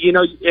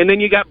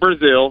you got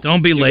Brazil.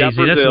 Don't be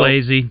lazy. That's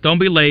lazy. Don't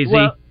be lazy.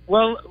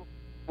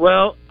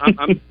 Well.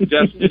 I'm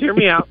just hear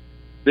me out.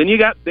 Then you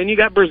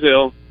got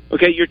Brazil.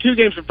 Okay, you're 2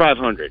 games from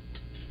 500.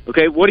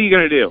 Okay, what are you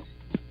going to do,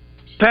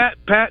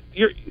 Pat?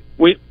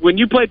 When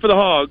you played for the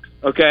Hogs,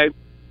 okay,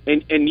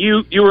 and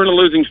you were in a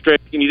losing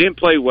streak and you didn't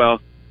play well.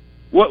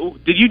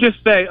 What did you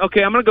just say?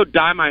 Okay, I'm going to go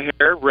dye my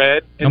hair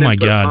red and then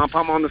put a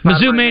pom-pom on the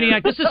side Mizzou of my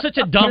Maniac, hair. this is such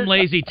a dumb,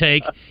 lazy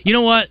take. You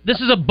know what? This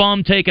is a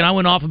bum take, and I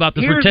went off about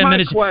this Here's for 10 my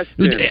minutes.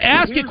 question.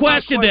 Ask Here's a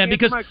question my then,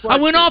 because question. I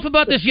went off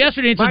about this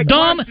yesterday. It's My a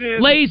dumb,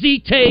 question- lazy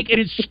take, and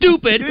it's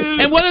stupid.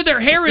 And whether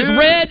their hair is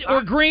red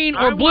or green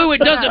or blue, it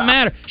doesn't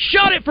matter.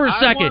 Shut it for a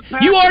second.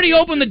 You already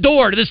opened the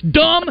door to this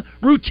dumb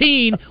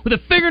routine with a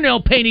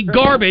fingernail painting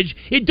garbage.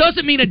 It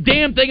doesn't mean a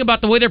damn thing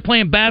about the way they're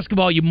playing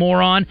basketball, you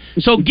moron.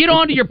 So get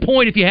on to your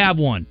point if you have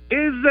one.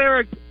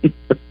 Are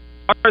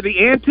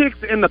the antics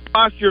and the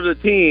posture of the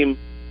team,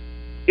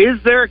 is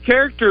there a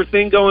character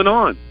thing going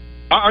on?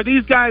 Are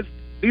these guys,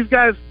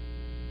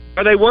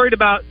 are they worried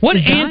about... What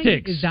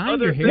antics?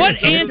 What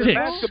antics?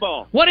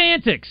 Basketball? What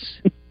antics?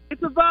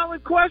 It's a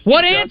valid question.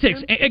 What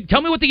Justin. antics?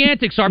 Tell me what the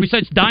antics are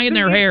besides dyeing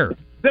their hair.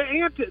 The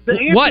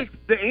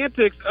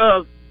antics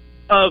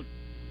of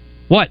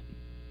what?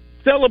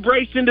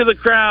 Celebration to the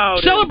crowd.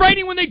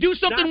 Celebrating when they do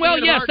something well,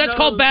 yes, that's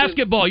called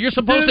basketball. You're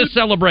supposed to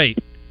celebrate.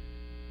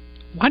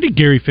 Why did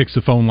Gary fix the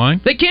phone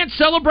line? They can't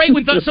celebrate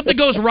when something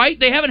goes right.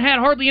 They haven't had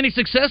hardly any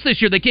success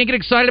this year. They can't get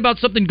excited about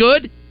something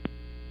good.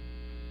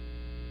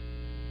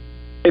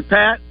 Hey,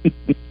 Pat, do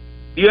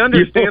you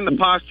understand the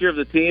posture of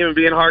the team and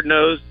being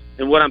hard-nosed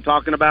and what I'm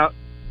talking about?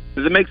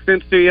 Does it make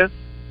sense to you?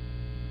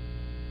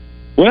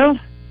 Well,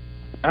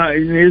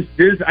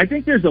 I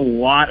think there's a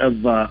lot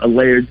of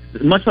layers,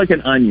 much like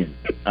an onion,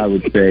 I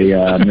would say,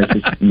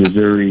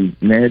 Missouri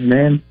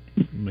Madman.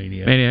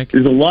 Maniac.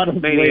 There's a lot of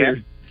layers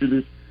to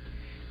this.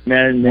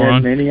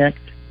 Maniac.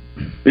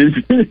 There's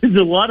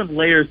a lot of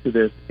layers to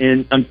this,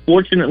 and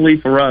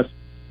unfortunately for us,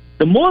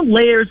 the more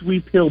layers we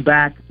peel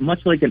back,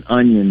 much like an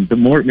onion, the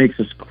more it makes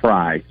us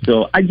cry.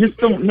 So I just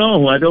don't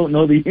know. I don't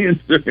know the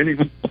answer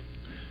anymore.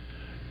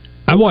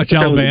 I watch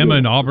Alabama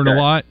and Auburn a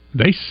lot.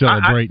 They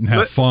celebrate and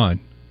have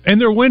fun,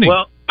 and they're winning.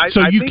 Well,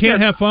 so you can't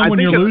have fun when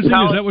you're losing.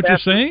 Is that what you're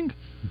saying?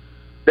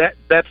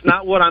 That's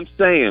not what I'm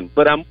saying.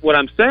 But what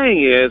I'm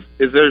saying is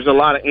there's a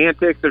lot of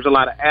antics. There's a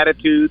lot of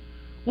attitudes.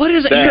 What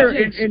is it?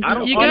 I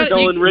don't want to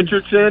go in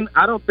Richardson.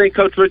 I don't think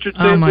Coach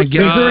Richardson. Oh my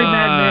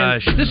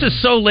gosh, this is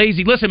so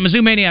lazy. Listen,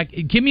 Mizzou Maniac,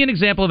 give me an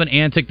example of an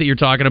antic that you're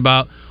talking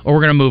about, or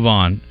we're going to move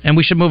on. And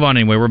we should move on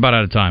anyway. We're about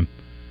out of time.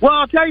 Well,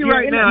 I'll tell you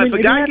right now, if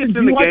a guy gets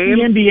in the game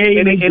and he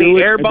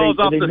airballs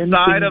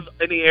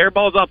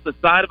off the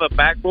side of a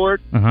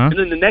backboard, and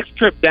then the next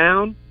trip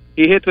down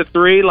he hits a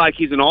three like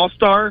he's an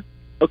all-star,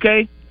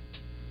 okay?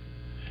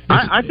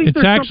 I think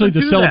it's actually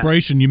the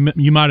celebration.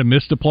 You might have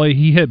missed a play.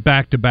 He hit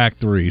back-to-back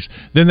threes.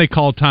 Then they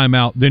called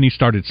timeout. Then he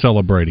started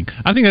celebrating.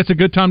 I think that's a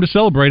good time to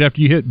celebrate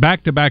after you hit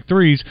back-to-back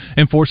threes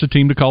and force a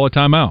team to call a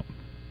timeout.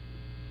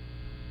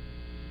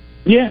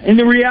 Yeah, and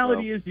the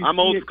reality is, I'm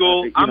old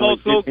school.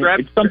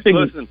 Grab something.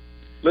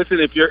 Listen.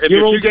 If you're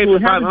 2 games for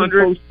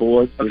 500,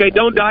 okay,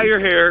 don't dye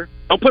your hair.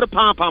 Don't put a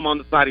pom-pom on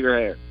the side of your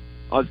hair.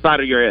 On the side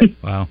of your head.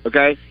 Wow.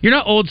 Okay? You're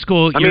not old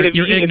school. You're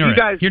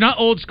ignorant. You're not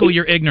old school.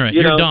 You're ignorant.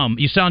 You're dumb.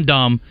 You sound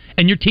dumb.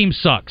 And your team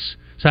sucks.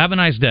 So have a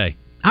nice day.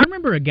 I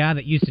remember a guy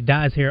that used to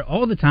dye his hair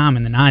all the time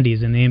in the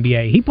 90s in the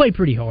NBA. He played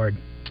pretty hard.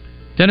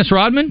 Dennis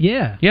Rodman?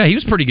 Yeah. Yeah, he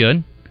was pretty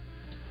good.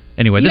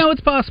 Anyway,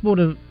 it's possible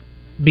to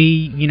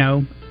be,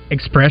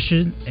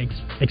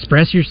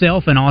 express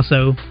yourself and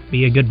also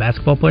be a good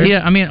basketball player.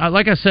 Yeah, I mean,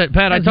 like I said,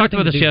 Pat, I talked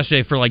about this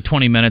yesterday for like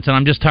 20 minutes, and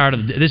I'm just tired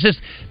of this.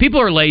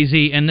 People are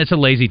lazy, and it's a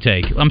lazy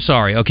take. I'm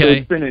sorry, okay? So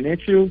it's been an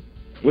issue?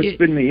 What's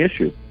been the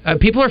issue?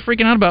 People are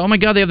freaking out about, oh my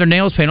God, they have their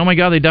nails painted. Oh my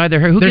God, they dyed their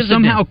hair. They're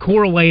somehow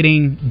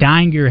correlating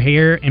dyeing your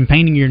hair and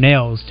painting your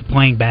nails to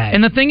playing bag.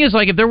 And the thing is,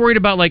 like, if they're worried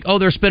about, like, oh,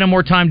 they're spending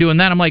more time doing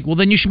that, I'm like, well,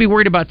 then you should be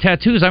worried about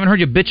tattoos. I haven't heard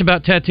you bitch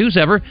about tattoos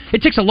ever.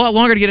 It takes a lot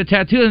longer to get a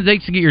tattoo than it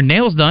takes to get your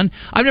nails done.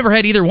 I've never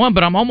had either one,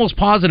 but I'm almost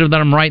positive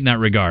that I'm right in that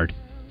regard.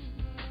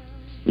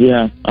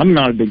 Yeah, I'm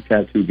not a big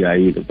tattoo guy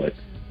either, but...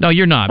 No,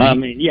 you're not. I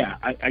mean, yeah,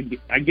 I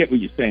get what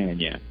you're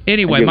saying, yeah.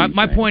 Anyway,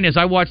 my point is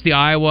I watched the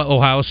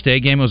Iowa-Ohio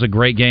State game. It was a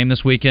great game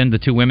this weekend, the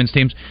two women's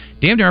teams.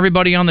 Damn near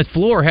everybody on the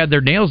floor had their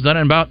nails done,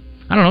 and about,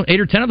 8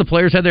 or 10 of the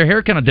players had their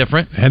hair kind of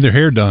different. Had their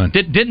hair done.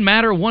 Didn't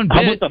matter one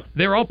bit.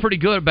 They were all pretty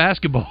good at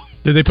basketball.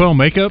 Did they put on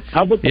makeup?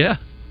 How about the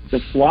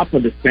flop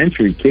of the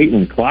century,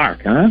 Caitlin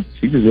Clark, huh?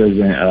 She deserves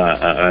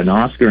an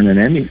Oscar and an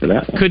Emmy for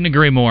that one. Couldn't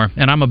agree more.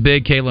 And I'm a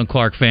big Caitlin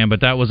Clark fan,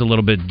 but that was a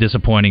little bit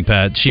disappointing,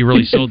 Pat. She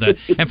really sold that.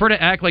 And for her to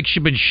act like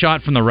she'd been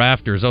shot from the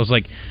rafters, I was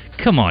like,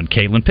 come on,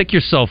 Caitlin, pick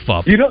yourself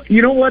up.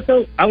 You know what,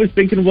 though? I was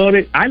thinking about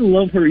it. I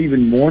love her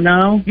even more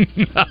now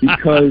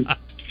because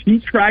she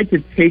tried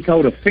to take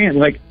out a fan.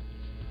 Like,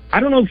 I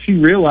don't know if she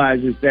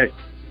realizes that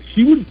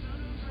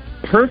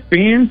her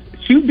fans,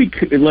 she would be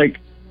like,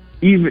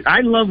 even I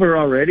love her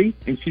already,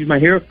 and she's my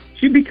hero.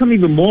 She'd become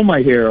even more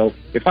my hero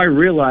if I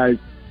realized,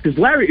 because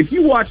Larry, if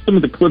you watch some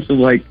of the clips of,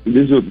 like,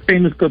 there's a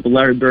famous clip of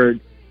Larry Bird,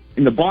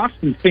 and the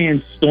Boston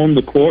fans stormed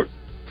the court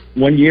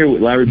one year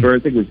with Larry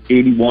Bird, I think it was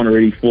 81 or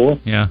 84,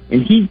 yeah,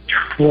 and he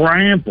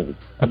trampled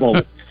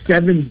about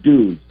 7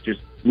 dudes, just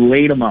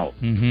laid them out.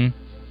 Mm-hmm.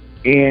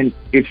 And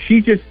if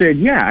she just said,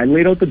 yeah, I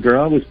laid out the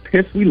girl, I was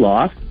pissed we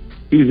lost,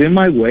 he was in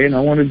my way, and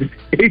I wanted to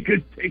take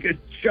a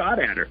shot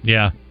at her.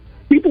 Yeah.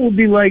 People would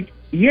be like,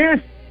 yes,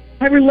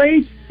 I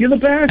relate. You're the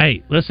best.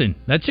 Hey, listen,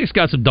 that chick's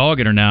got some dog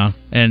in her now,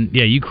 and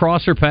yeah, you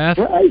cross her path,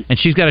 right, and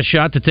she's got a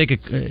shot to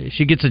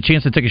she gets a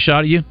chance to take a shot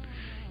at you.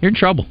 You're in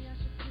trouble.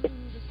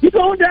 You're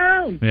going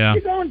down. Yeah,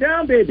 you're going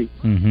down, baby.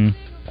 Mm-hmm.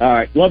 All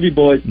right, love you,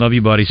 boys. Love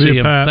you, buddy. See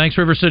you. Pat. Thanks,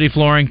 River City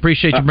Flooring.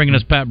 Appreciate you bringing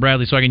us Pat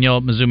Bradley so I can yell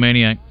at Mizzou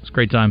Maniac. It's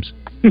great times.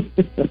 Be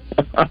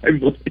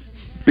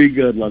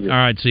good. Love you. All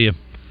right, see you.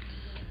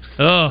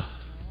 Oh,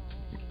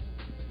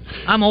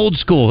 I'm old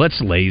school. That's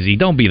lazy.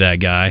 Don't be that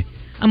guy.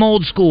 I'm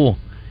old school.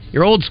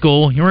 You're old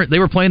school. They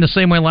were playing the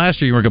same way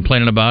last year. You were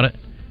complaining about it,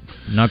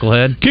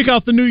 knucklehead. Kick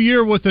off the new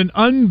year with an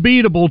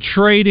unbeatable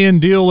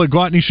trade-in deal at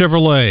Gwatney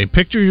Chevrolet.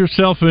 Picture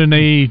yourself in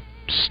a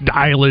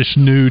stylish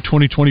new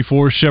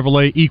 2024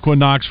 Chevrolet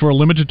Equinox for a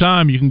limited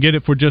time. You can get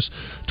it for just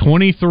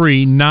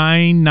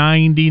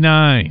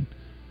 $23,999.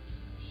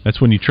 That's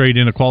when you trade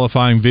in a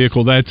qualifying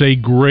vehicle. That's a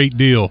great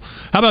deal.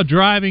 How about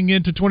driving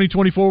into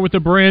 2024 with a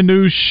brand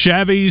new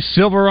Chevy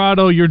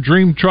Silverado? Your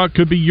dream truck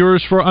could be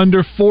yours for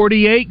under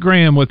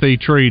 $48,000 with a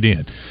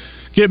trade-in.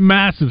 Get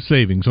massive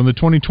savings on the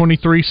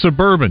 2023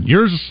 Suburban.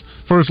 Yours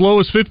for as low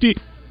as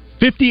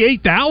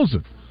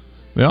 $58,000.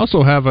 They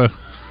also have a...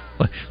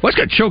 Wes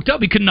got choked up.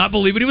 He could not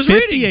believe what he was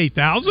reading.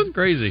 $58,000?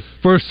 Crazy.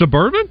 For a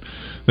Suburban?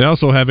 They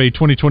also have a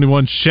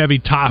 2021 Chevy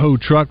Tahoe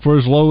truck for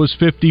as low as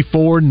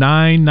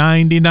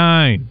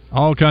 $54,999.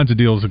 All kinds of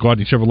deals at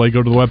Gwatney Chevrolet.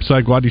 Go to the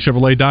website,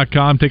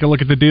 GwatneyChevrolet.com. Take a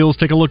look at the deals.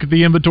 Take a look at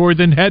the inventory.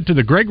 Then head to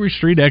the Gregory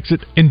Street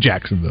exit in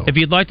Jacksonville. If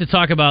you'd like to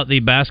talk about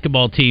the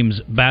basketball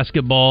team's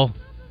basketball,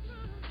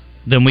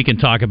 then we can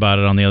talk about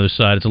it on the other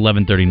side. It's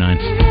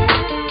 11:39.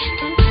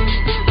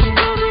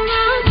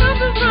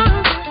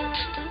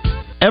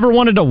 Ever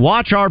wanted to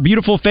watch our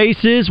beautiful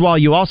faces while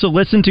you also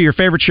listen to your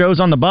favorite shows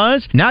on The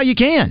Buzz? Now you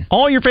can.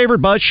 All your favorite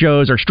Buzz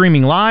shows are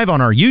streaming live on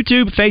our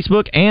YouTube,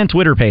 Facebook, and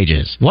Twitter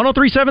pages.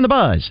 103.7 The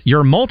Buzz,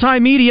 your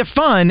multimedia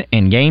fun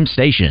and game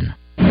station.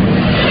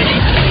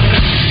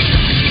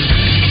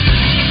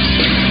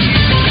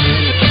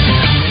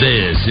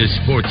 This is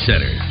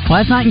SportsCenter.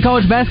 Last night in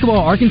college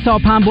basketball, Arkansas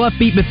Pine Bluff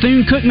beat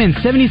Bethune-Cookman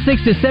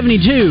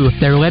 76-72.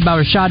 They were led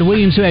by Rashad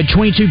Williams, who had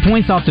 22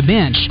 points off the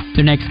bench.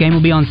 Their next game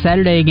will be on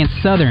Saturday against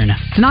Southern.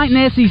 Tonight in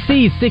the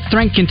SEC,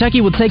 6th-ranked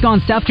Kentucky will take on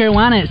South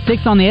Carolina at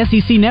 6 on the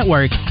SEC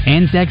Network,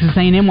 and Texas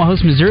A&M will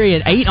host Missouri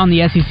at 8 on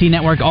the SEC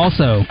Network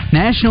also.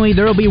 Nationally,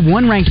 there will be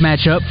one ranked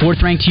matchup.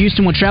 4th-ranked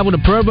Houston will travel to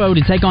Provo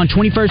to take on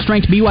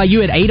 21st-ranked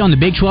BYU at 8 on the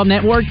Big 12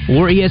 Network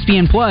or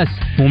ESPN+.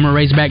 Former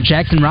Razorback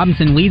Jackson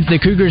Robinson leads the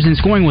Cougars in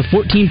scoring with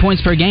 14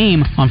 points per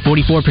game on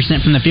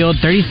 44% from the field,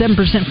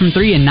 37% from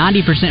 3, and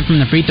 90% from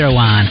the free throw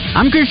line.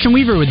 I'm Christian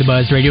Weaver with the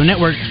Buzz Radio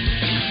Network.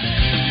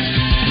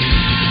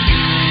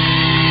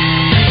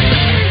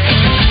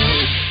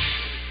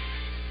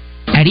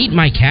 At Eat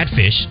My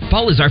Catfish,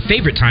 fall is our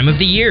favorite time of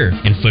the year,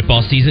 and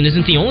football season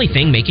isn't the only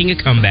thing making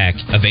a comeback.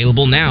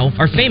 Available now,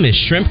 our famous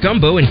shrimp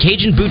gumbo and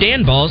Cajun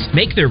boudin balls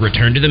make their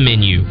return to the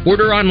menu.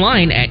 Order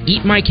online at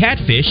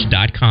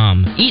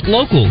eatmycatfish.com. Eat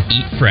local,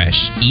 eat fresh,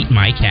 Eat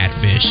My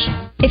Catfish.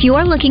 If you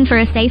are looking for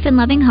a safe and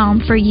loving home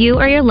for you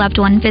or your loved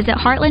one, visit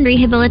Heartland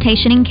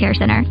Rehabilitation and Care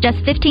Center. Just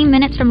 15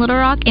 minutes from Little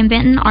Rock and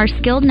Benton, our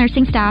skilled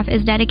nursing staff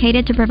is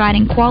dedicated to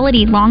providing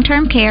quality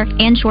long-term care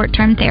and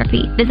short-term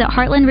therapy. Visit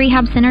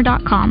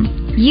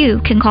heartlandrehabcenter.com.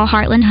 You can call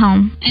Heartland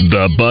home.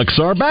 The Bucks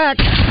are back.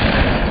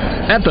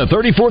 At the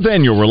 34th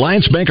Annual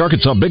Reliance Bank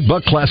Arkansas Big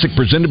Buck Classic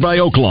presented by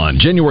Oaklawn,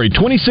 January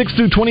 26th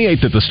through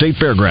 28th at the State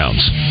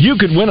Fairgrounds. You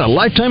could win a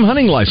lifetime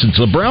hunting license,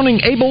 a Browning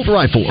A-Bolt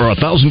rifle, or a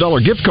 $1,000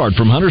 gift card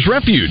from Hunter's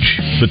Refuge.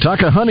 The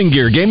Taka Hunting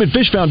Gear Game and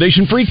Fish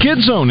Foundation free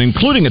kids zone,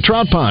 including a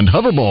trout pond,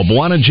 hoverball,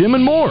 Bwana gym,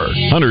 and more.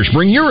 Hunters,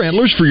 bring your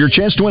antlers for your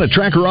chance to win a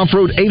Tracker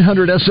Off-Road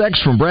 800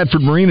 SX from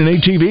Bradford Marine and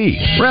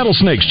ATV.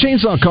 Rattlesnakes,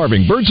 chainsaw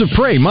carving, birds of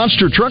prey,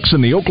 monster trucks,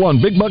 and the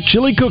Oaklawn Big Buck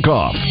Chili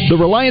Cook-Off. The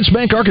Reliance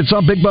Bank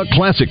Arkansas Big Buck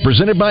Classic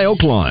presented by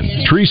Oaklawn.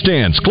 Tree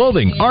stands,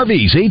 clothing,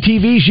 RVs,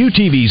 ATVs,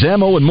 UTVs,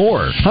 ammo, and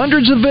more.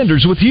 Hundreds of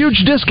vendors with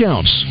huge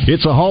discounts.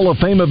 It's a Hall of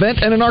Fame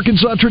event and an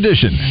Arkansas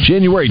tradition.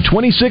 January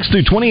 26th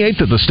through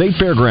 28th at the State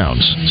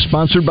Fairgrounds.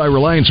 Sponsored by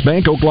Reliance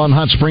Bank, Oaklawn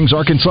Hot Springs,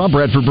 Arkansas,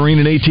 Bradford Marine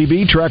and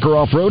ATV, Tracker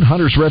Off-Road,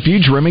 Hunter's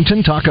Refuge,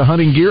 Remington, Taka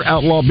Hunting Gear,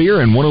 Outlaw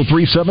Beer, and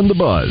 1037 The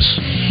Buzz.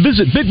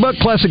 Visit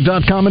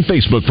BigBuckClassic.com and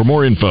Facebook for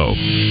more info.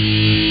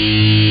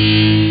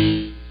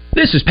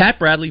 This is Pat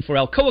Bradley for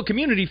Alcoa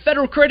Community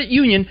Federal Credit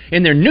Union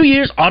in their New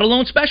Year's Auto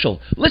Loan Special.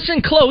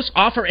 Listen close.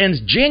 Offer ends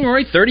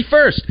January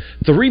 31st.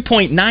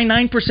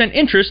 3.99%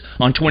 interest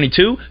on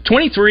 22,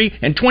 23,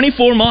 and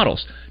 24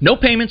 models. No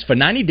payments for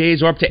 90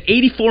 days or up to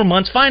 84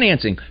 months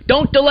financing.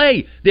 Don't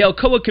delay. The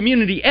Alcoa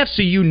Community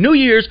FCU New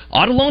Year's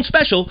Auto Loan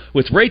Special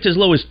with rates as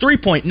low as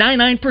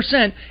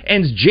 3.99%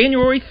 ends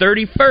January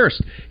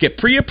 31st. Get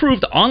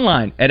pre-approved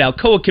online at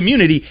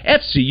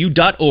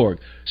alcoacommunityfcu.org.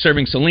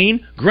 Serving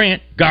Saline,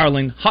 Grant,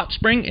 Garland, Hot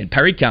Spring, and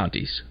Perry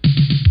counties.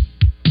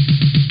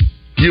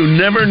 You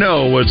never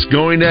know what's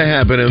going to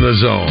happen in the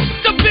zone.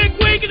 The big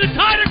week and the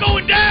tide are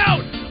going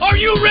down. Are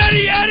you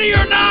ready, Eddie,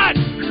 or not?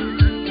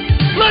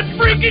 Let's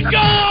freaking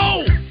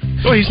go!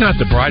 Well, he's not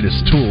the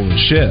brightest tool in the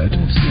shed.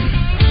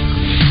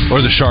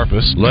 Or the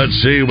sharpest. Let's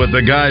see what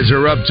the guys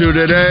are up to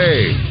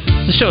today.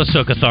 The show is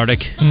so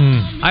cathartic.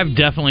 I've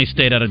definitely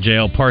stayed out of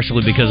jail,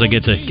 partially because I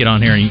get to get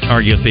on here and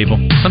argue with people.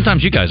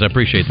 Sometimes you guys, I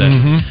appreciate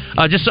that.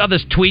 Just saw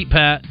this tweet,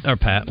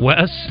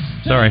 Wes.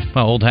 Sorry,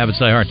 my old habits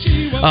die hard.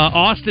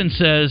 Austin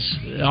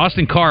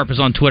Karp is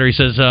on Twitter. He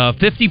says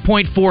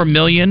 $50.4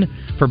 million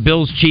for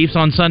Bills Chiefs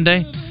on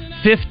Sunday.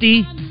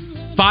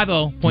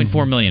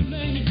 50.4 million.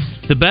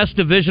 The best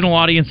divisional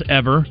audience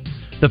ever.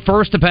 The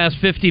first to pass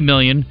 50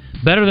 million.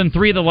 Better than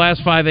 3 of the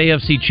last 5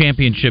 AFC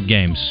championship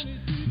games.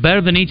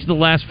 Better than each of the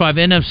last 5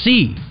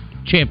 NFC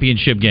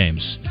championship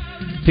games.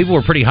 People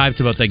were pretty hyped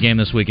about that game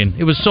this weekend.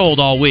 It was sold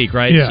all week,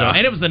 right? Yeah. So,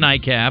 and it was the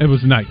nightcap. It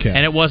was the nightcap.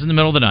 And it was in the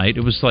middle of the night.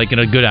 It was like in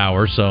a good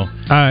hour, so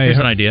here's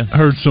an idea. I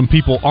heard some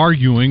people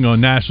arguing on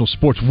national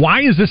sports.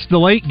 Why is this the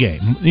late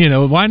game?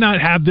 Why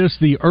not have this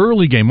the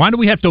early game? Why do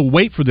we have to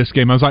wait for this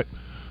game? I was like,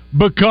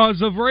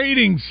 because of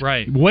ratings.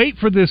 Right. Wait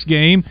for this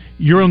game.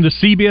 You're on the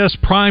CBS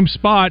prime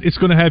spot. It's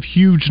going to have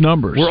huge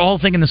numbers. We're all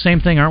thinking the same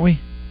thing, aren't we?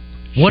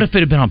 What if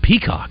it had been on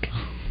Peacock?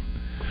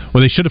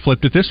 Well, they should have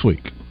flipped it this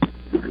week.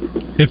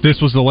 If this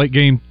was the late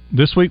game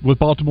this week with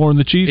Baltimore and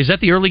the Chiefs. Is that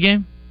the early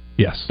game?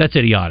 Yes. That's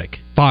idiotic.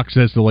 Fox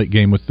has the late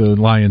game with the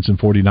Lions and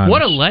 49ers.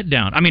 What a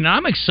letdown. I mean,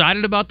 I'm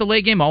excited about the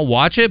late game. I'll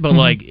watch it, but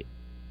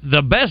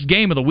the best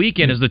game of the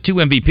weekend is the 2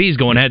 MVPs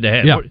going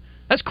head-to-head. Yeah.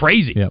 That's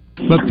crazy. Yep.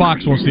 But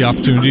Fox wants the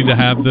opportunity to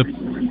have the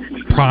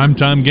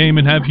primetime game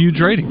and have huge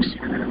ratings.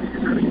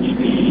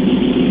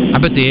 I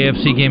bet the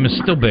AFC game is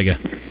still bigger.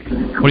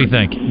 What do you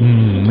think?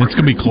 It's going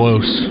to be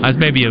close. I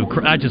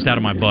just out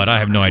of my butt. I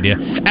have no idea.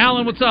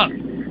 Alan, what's up?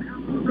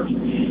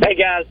 Hey,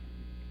 guys.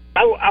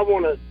 I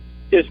want to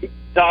just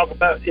talk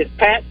about, is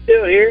Pat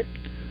still here?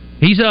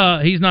 He's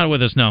not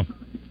with us, no. I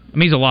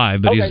mean, he's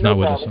alive, but he's not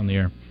with us on the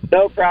air.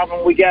 No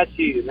problem. We got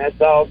you, and that's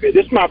all good.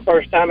 This is my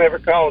first time ever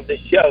calling this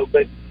show,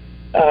 but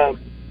I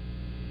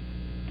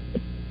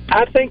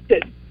think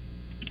that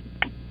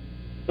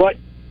what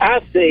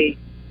I see,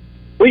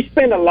 we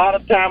spend a lot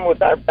of time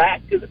with our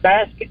back to the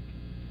basket,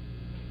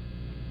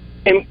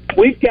 and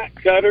we've got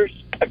cutters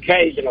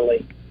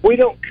occasionally. We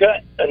don't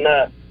cut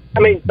enough. I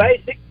mean,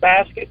 basic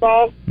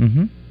basketball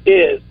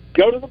is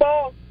go to the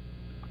ball.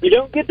 You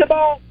don't get the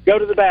ball, go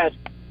to the basket.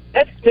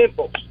 That's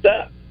simple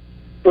stuff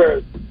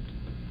for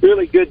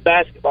really good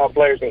basketball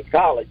players in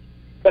college.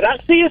 But I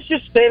see us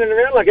just standing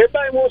around like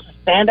everybody wants to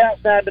stand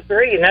outside the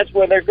three, and that's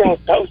where they're going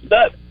to post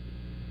up,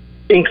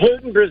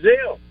 including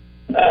Brazil.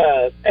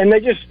 And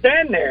they just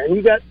stand there, and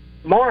you got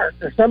Mark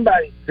or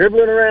somebody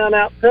dribbling around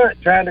out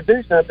front trying to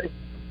do something.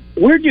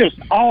 We're just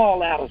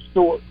all out of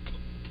sorts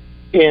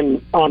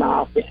on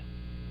offense.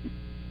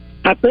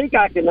 I think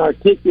I can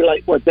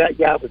articulate what that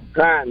guy was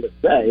trying to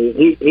say.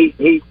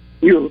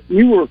 You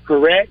were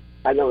correct.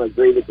 I don't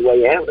agree with the way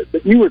he handled it,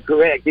 but you were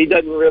correct. He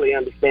doesn't really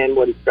understand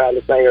what he's trying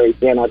to say, or he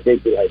can't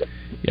articulate it.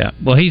 Yeah,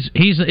 well,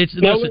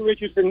 Nolan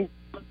Richardson.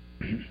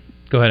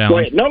 Go ahead,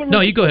 Alan.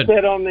 You go ahead.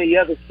 Said on the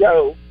other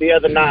show the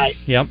other night.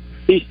 Yep.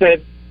 He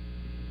said,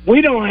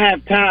 "We don't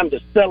have time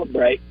to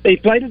celebrate." He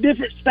played a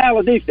different style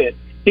of defense.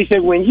 He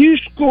said, when you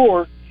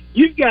score,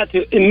 you've got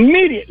to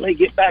immediately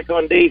get back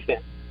on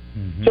defense.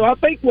 Mm-hmm. So I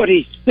think what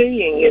he's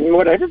seeing and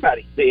what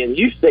everybody's seeing,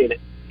 you've seen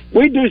it,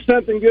 we do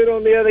something good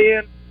on the other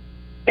end,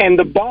 and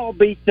the ball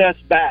beats us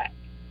back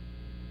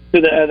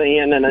to the other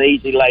end in an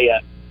easy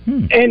layup.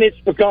 And it's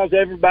because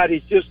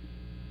everybody's just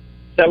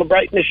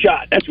celebrating the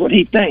shot. That's what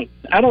he thinks.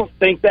 I don't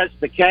think that's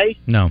the case.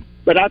 No.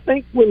 But I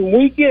think when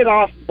we get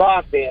off of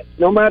offense,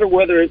 no matter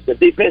whether it's a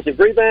defensive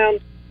rebound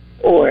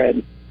or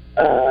a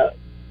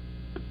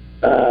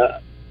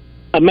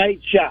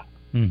made shot,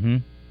 Mm-hmm.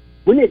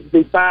 we need to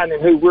be finding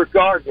who we're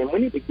guarding. We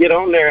need to get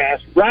on their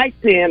ass right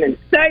then and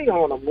stay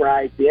on them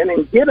right then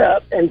and get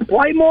up and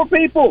play more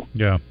people.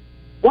 Yeah.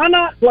 Why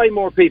not play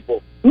more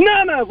people?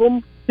 None of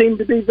them seem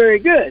to be very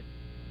good.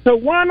 So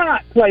why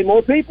not play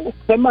more people?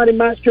 Somebody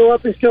might show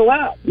up and show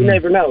out. You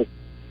never know.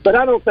 But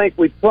I don't think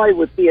we play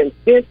with the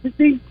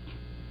intensity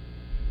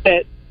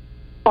that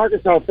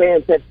Arkansas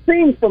fans have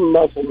seen from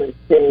Musselman's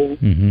team.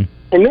 Mm-hmm.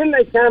 And then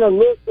they kind of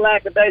look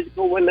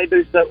lackadaisical when they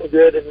do something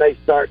good and they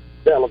start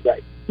to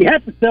celebrate. You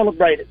have to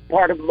celebrate. It's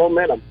part of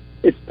momentum.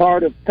 It's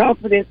part of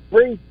confidence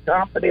breeds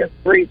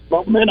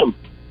momentum.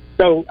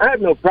 So I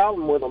have no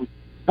problem with them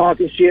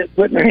talking shit,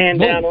 putting their hand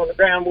down on the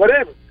ground,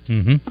 whatever.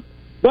 Mm-hmm.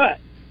 But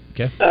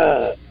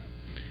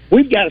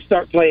we've got to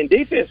start playing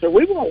defense or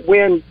we won't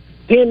win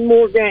 10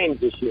 more games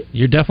this year.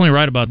 You're definitely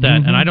right about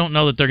that, and I don't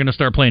know that they're going to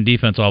start playing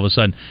defense all of a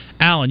sudden.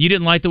 Alan, you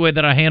didn't like the way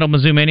that I handled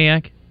Mizzou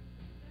Maniac?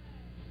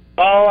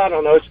 Oh, I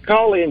don't know. It's a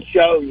call-in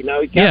show, you know.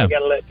 You kind of got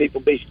to let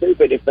people be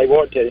stupid if they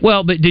want to.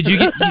 Well, but did you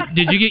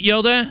get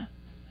yelled at?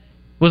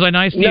 Was I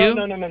nice to you?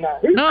 No.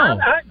 No.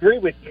 I agree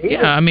with you. He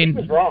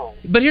was wrong.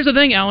 But here's the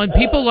thing, Alan.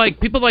 People like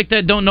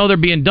that don't know they're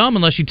being dumb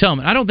unless you tell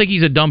them. I don't think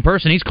he's a dumb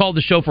person. He's called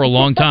the show for a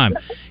long time.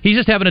 He's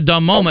just having a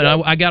dumb moment.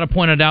 I got to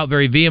point it out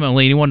very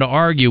vehemently, and he wanted to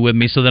argue with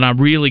me, so then I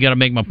really got to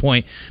make my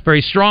point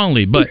very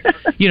strongly. But,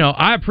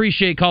 I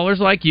appreciate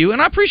callers like you,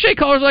 and I appreciate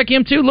callers like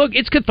him, too. Look,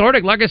 it's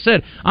cathartic. Like I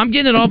said, I'm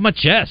getting it off my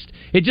chest.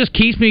 It just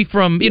keeps me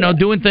from,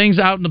 doing things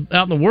out in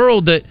the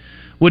world that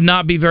would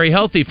not be very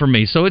healthy for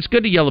me. So it's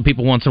good to yell at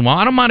people once in a while.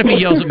 I don't mind if he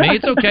yells at me.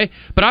 It's okay.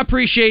 But I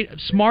appreciate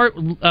smart,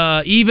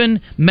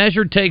 even,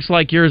 measured takes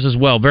like yours as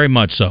well. Very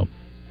much so.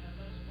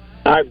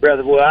 All right,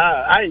 brother. Well,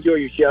 I enjoy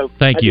your show.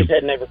 Thank you. I just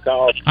had never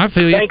called. I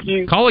feel you. Thank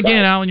you. Call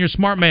again, Alan. You're a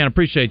smart man.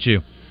 Appreciate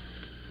you.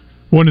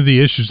 One of the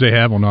issues they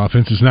have on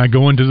offense is not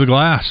going to the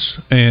glass.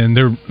 And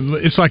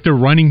it's like they're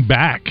running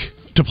back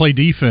to play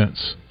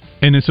defense.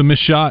 And it's a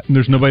missed shot, and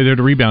there's nobody there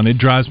to rebound. It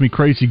drives me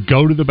crazy.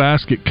 Go to the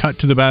basket, cut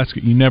to the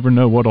basket. You never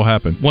know what will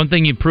happen. One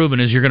thing you've proven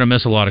is you're going to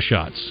miss a lot of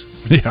shots.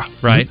 Yeah.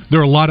 Right? There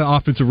are a lot of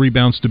offensive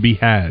rebounds to be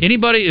had.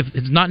 Anybody, if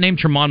it's not named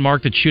Tremont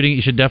Mark that's shooting,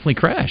 you should definitely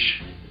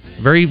crash.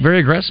 Very,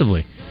 very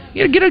aggressively.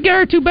 Get a guy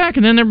or two back,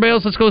 and then everybody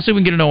else, let's go see if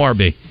we can get an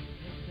ORB.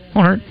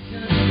 Won't hurt.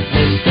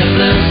 The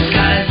blue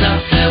skies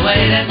up there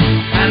waiting,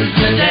 and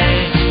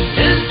today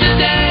is the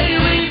day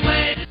we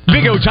wait.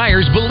 Big O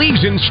Tires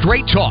believes in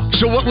straight talk,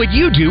 so what would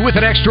you do with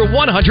an extra $100?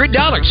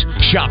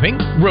 Shopping?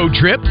 Road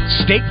trip?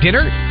 Steak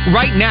dinner?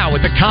 Right now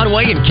at the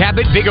Conway and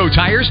Cabot Big O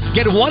Tires,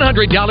 get $100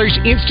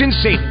 instant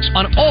savings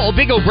on all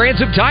Big O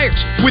brands of tires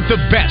with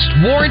the best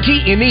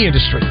warranty in the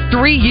industry.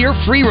 3-year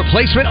free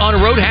replacement on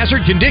road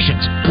hazard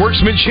conditions,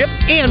 workmanship,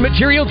 and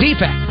material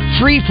defect.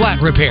 Free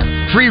flat repair,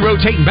 free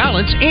rotate and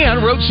balance,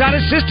 and roadside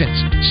assistance.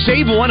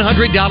 Save $100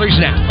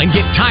 now and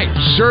get tires,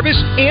 service,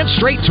 and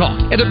straight talk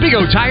at the Big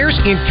O Tires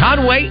in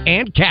Conway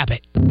and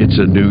Cabot. It's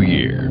a new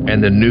year,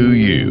 and the new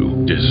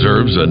you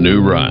deserves a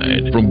new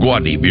ride from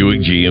Gwatney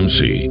Buick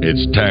GMC.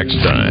 It's tax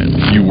time.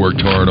 You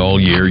worked hard all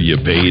year, you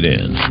paid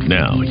in.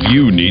 Now,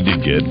 you need to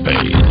get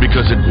paid.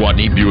 Because at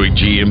Gwatney Buick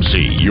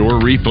GMC,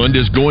 your refund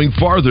is going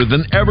farther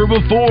than ever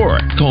before.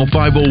 Call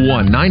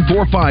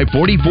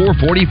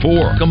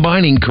 501-945-4444.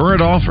 Combining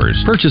current offers,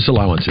 purchase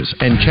allowances,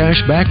 and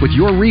cash back with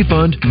your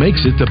refund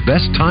makes it the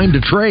best time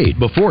to trade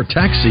before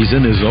tax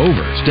season is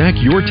over. Stack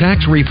your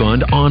tax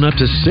refund on up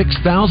to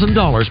 $6,000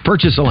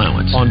 purchase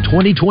allowance on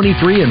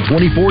 2023 and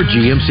 24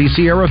 GMC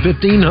Sierra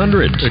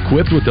 1500s,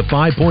 equipped with the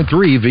 5.3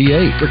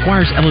 V8.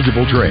 Requires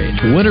eligible trade.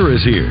 Winter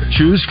is here.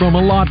 Choose from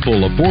a lot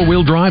full of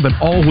four-wheel drive and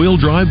all-wheel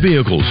drive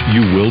vehicles.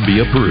 You will be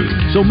approved.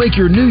 So make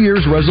your New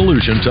Year's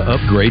resolution to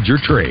upgrade your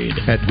trade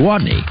at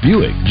Gwatney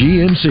Buick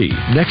GMC,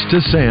 next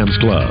to Sam's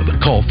Club.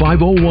 Call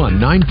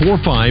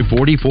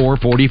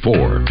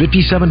 501-945-4444.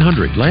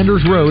 5700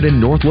 Landers Road in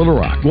North Little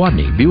Rock.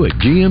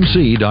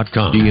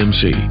 GwatneyBuickGMC.com.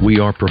 GMC. We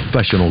are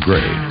professional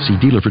grade. See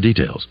dealer for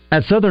details.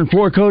 At Southern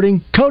Floor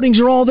Coating, coatings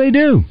are all they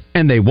do,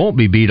 and they won't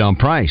be beat on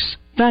price.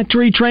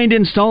 Factory-trained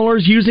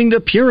installers using the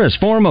purest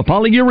form of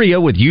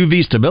polyurea with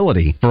UV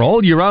stability for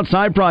all your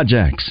outside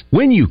projects.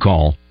 When you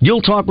call,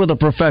 you'll talk with a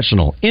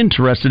professional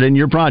interested in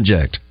your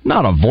project,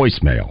 not a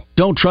voicemail.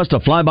 Don't trust a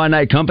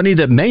fly-by-night company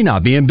that may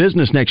not be in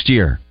business next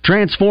year.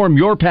 Transform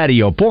your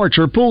patio, porch,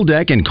 or pool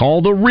deck and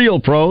call the real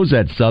pros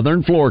at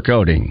Southern Floor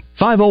Coating.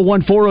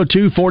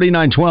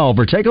 501-402-4912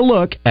 or take a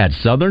look at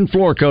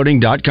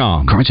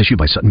southernfloorcoating.com. Cards issued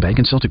by Sutton Bank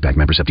and Celtic Bank,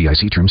 members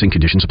FDIC. Terms and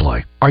conditions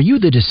apply. Are you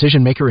the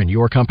decision maker in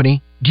your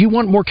company? Do you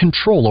want more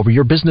control over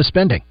your business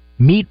spending?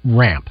 Meet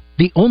RAMP,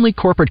 the only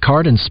corporate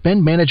card and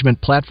spend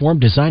management platform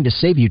designed to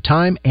save you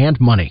time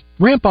and money.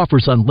 Ramp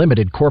offers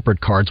unlimited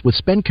corporate cards with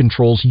spend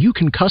controls you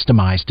can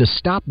customize to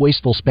stop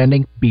wasteful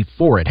spending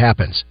before it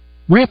happens.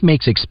 Ramp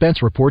makes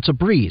expense reports a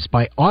breeze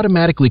by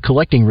automatically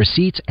collecting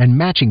receipts and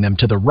matching them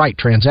to the right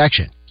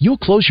transaction. You'll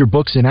close your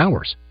books in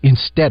hours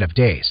instead of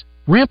days.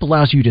 Ramp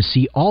allows you to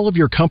see all of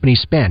your company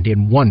spend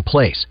in one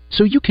place,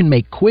 so you can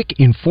make quick,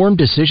 informed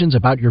decisions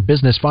about your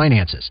business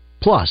finances.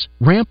 Plus,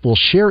 Ramp will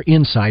share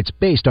insights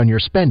based on your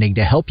spending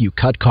to help you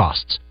cut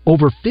costs.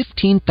 Over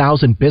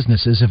 15,000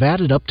 businesses have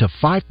added up to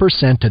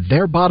 5% to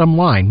their bottom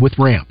line with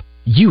Ramp.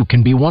 You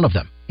can be one of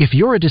them. If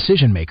you're a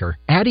decision maker,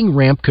 adding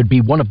Ramp could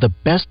be one of the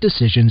best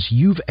decisions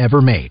you've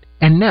ever made.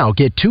 And now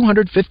get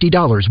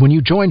 $250 when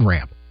you join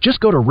Ramp. Just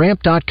go to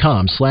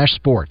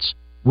ramp.com/sports.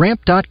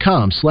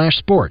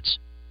 Ramp.com/sports.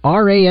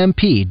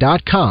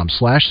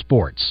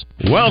 ramp.com/sports.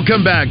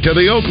 Welcome back to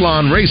the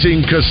Oaklawn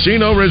Racing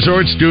Casino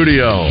Resort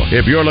Studio.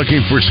 If you're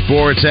looking for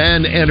sports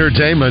and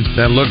entertainment,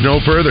 then look no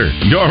further.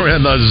 You're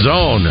in the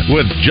zone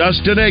with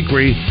Justin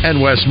Acree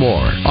and Wes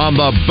Moore on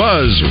the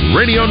Buzz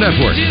Radio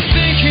Network.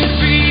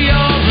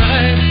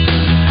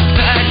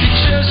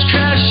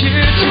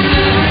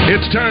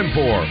 It's time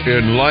for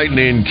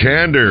Enlightening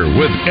Candor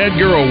with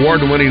Edgar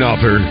Award-winning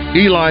author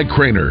Eli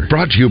Craner.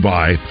 Brought to you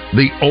by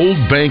the Old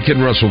Bank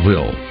in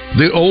Russellville.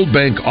 The Old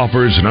Bank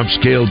offers an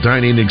upscale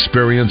dining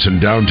experience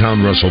in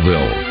downtown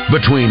Russellville.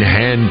 Between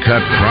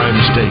hand-cut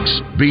prime steaks,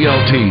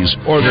 BLTs,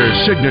 or their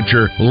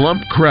signature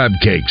lump crab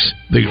cakes,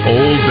 the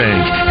Old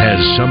Bank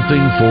has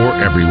something for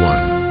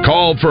everyone.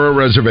 Call for a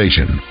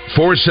reservation,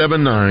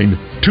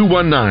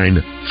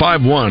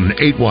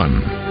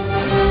 479-219-5181.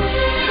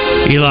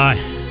 Eli,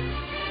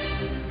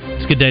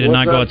 it's a good day to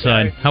not go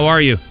outside. Guy? How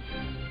are you?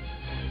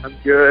 I'm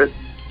good.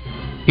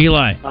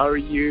 Eli. How are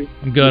you?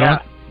 I'm good. Yeah.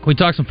 Can we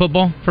talk some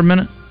football for a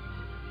minute?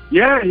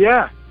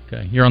 Yeah.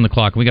 Okay, you're on the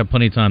clock. We got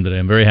plenty of time today.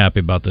 I'm very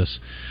happy about this.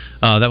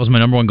 That was my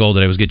number one goal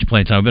today, was get you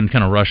plenty of time. I've been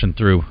kind of rushing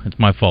through. It's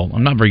my fault.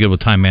 I'm not very good with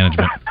time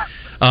management.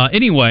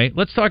 Anyway,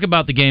 let's talk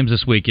about the games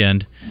this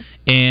weekend.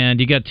 And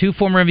you got two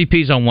former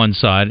MVPs on one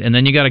side, and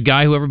then you got a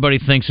guy who everybody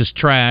thinks is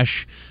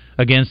trash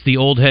against the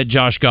old head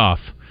Josh Goff.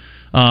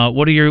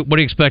 What are you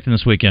expecting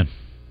this weekend?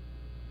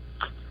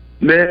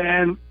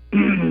 Man,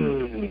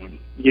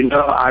 you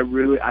know, I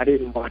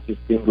didn't watch a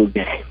single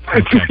game.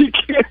 Okay.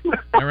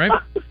 All right.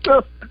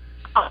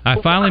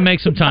 I finally make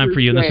some time for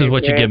you, and this is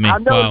what you give me. I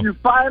know wow. you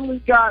finally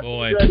got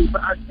me ready,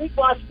 but I did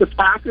watch the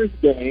Packers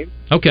game.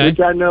 Okay. Which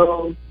I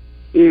know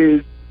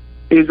is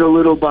a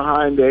little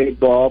behind the eight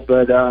ball,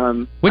 but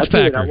which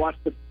Packers? I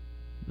watched the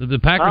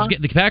Packers.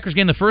 The Packers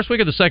game the first week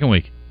or the second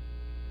week?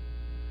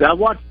 I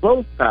watched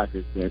both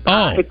Packers games.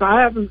 Oh. If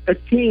I have a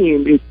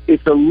team,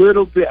 it's a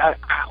little bit. I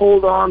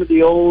hold on to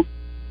the old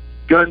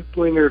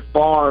gunslinger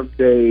Favre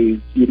days,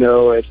 you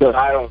know. And so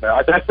I don't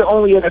know. That's the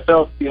only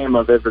NFL game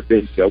I've ever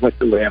been to. I went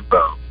to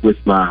Lambeau with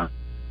my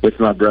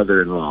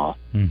brother-in-law,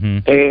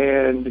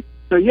 and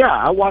so yeah,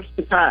 I watched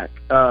the Pack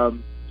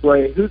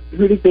play. Who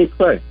did they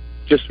play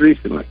just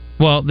recently?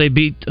 Well, they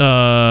beat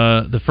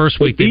the first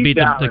week. They beat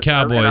the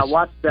Cowboys. And I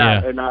watched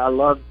that, and I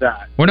loved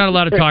that. We're not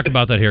allowed to talk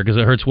about that here because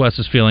it hurts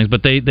Wes's feelings.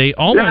 But they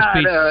almost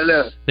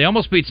they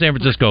almost beat San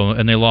Francisco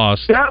and they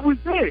lost. That was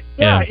it.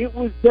 Yeah, it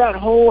was that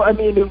whole. I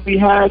mean, we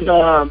had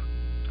the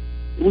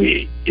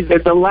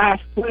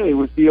last play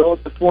was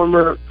the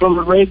former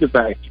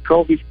Razorback,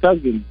 Jacoby's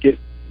cousin, get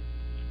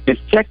his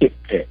second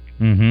pick.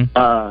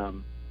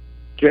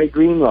 Jay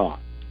Greenlaw.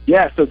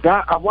 Yeah, so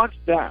I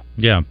watched that.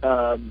 Yeah.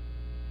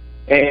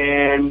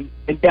 And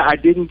yeah, I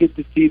didn't get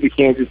to see the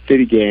Kansas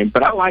City game,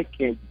 but I like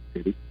Kansas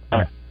City.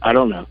 I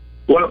don't know.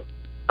 Who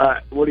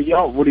do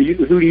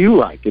you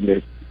like in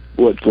this?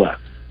 What's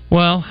left?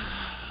 Well,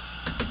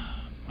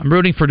 I'm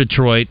rooting for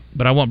Detroit,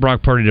 but I want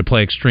Brock Purdy to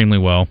play extremely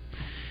well.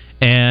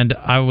 And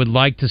I would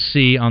like to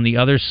see on the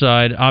other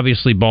side,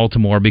 obviously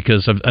Baltimore,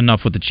 because of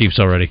enough with the Chiefs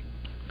already.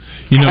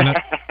 You know,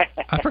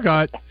 I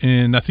forgot,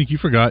 and I think you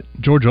forgot,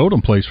 George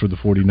Odom plays for the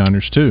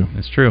 49ers, too.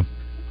 That's true.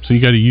 So you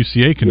got a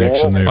UCA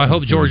connection there. I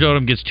hope George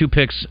Odom gets 2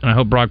 picks, and I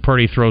hope Brock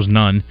Purdy throws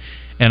none,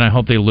 and I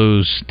hope they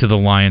lose to the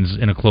Lions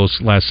in a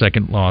close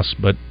last-second loss.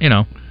 But you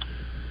know,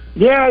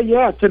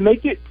 yeah. To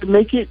make it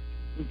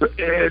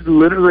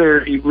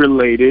literary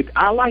related,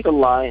 I like the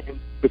Lions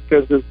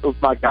because of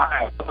my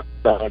guy I talked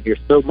about on here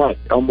so much,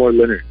 Elmore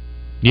Leonard.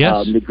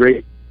 Yes, the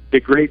great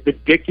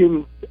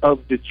Dickens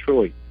of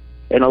Detroit,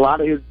 and a lot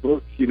of his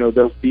books, you know,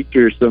 they'll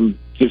feature some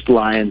just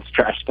Lions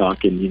trash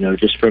talking, you know,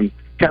 just from.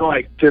 Kind of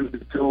like Tim the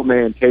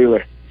Toolman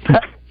Taylor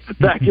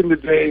back in the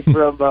day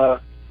from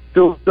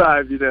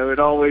Hillside, you know, and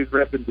always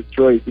repping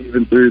Detroit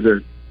even through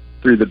the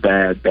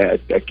bad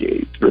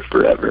decades for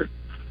forever.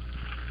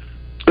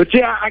 But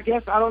yeah, I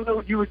guess I don't know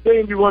what you were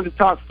saying. You wanted to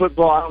talk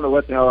football. I don't know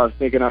what the hell I was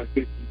thinking. I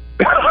didn't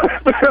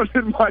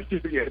watch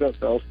the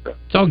NFL stuff.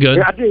 It's all good.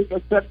 Yeah, I did,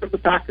 except for the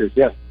Packers.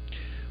 Yes.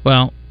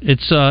 Well,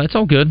 it's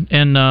all good.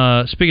 And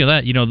speaking of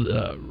that, you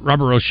know,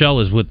 Robert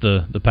Rochelle is with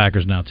the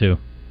Packers now too.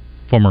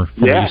 Former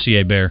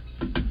UCA Bear.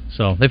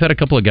 So they've had a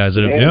couple of guys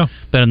that have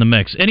been in the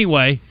mix.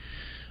 Anyway,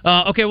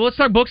 Okay, well, let's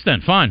talk books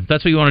then. Fine.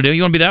 That's what you want to do.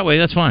 You want to be that way?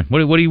 That's fine. What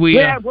do we...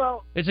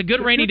 well... It's a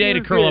good rainy day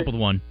to curl up with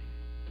one.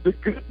 The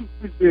good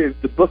news is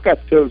the book I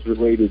chose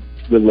relates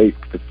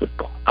to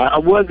football. I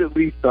was at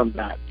least on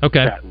that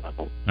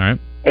level. All right.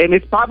 And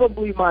it's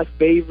probably my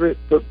favorite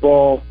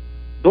football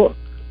book.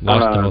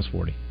 Lost Dallas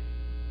 40.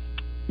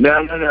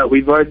 No.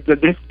 We've already done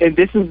this, and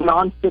this is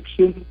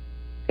nonfiction,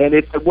 and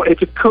it's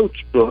a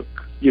coach book.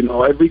 You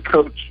know, every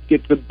coach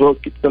gets a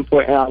book at some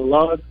point, and I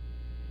love,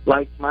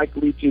 like Mike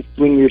Leach's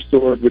Swing Your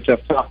Sword, which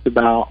I've talked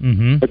about.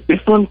 Mm-hmm. But this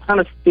one kind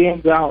of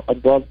stands out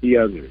above the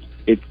others.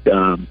 It's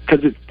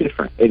because it's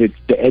different, and it's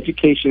the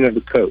education of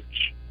a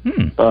coach,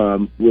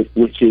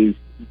 which is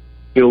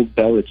Bill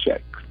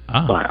Belichick's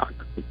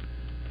biography.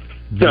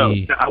 So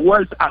I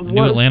was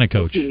new Atlanta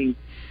coach.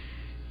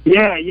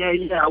 Yeah.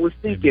 I was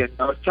thinking,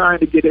 I was trying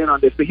to get in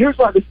on this, but here's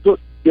why this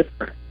book's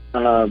different.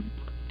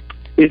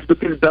 It's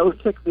because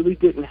Belichick really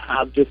didn't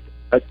have just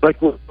like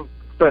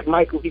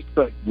Michael Leach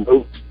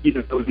wrote,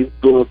 his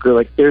book, or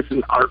like there's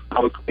an art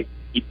book like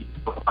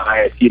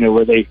Bias,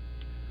 where they.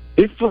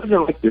 This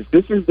wasn't like this.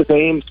 This is the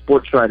same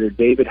sports writer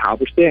David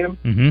Halberstam,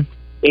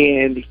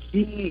 and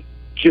he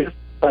just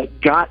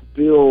got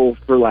Bill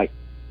for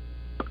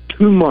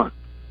 2 months.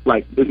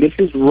 This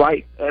is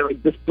right.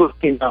 This book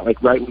came out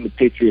right when the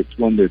Patriots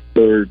won their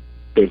third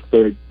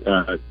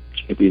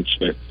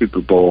championship,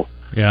 Super Bowl.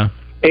 Yeah.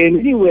 And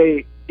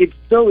anyway, it's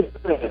so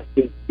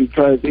interesting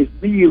because it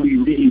really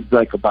reads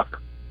like a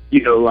buck.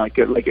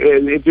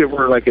 If it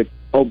were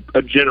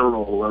a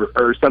general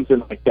or something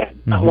like that.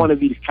 Not one of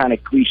these kind of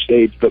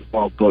cliched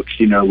football books,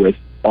 with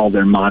all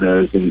their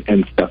mottos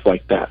and stuff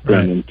like that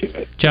thrown into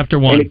it. Chapter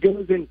 1. And it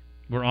goes in,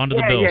 we're on to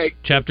the Bills. Yeah.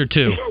 Chapter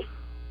 2.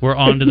 We're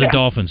on to the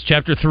Dolphins.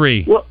 Chapter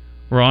 3.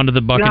 We're on to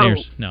the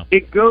Buccaneers. No.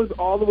 It goes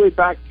all the way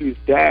back to his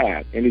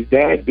dad, and his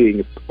dad being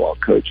a football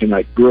coach and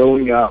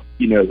growing up,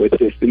 with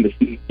this in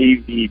the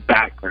Navy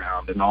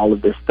background and all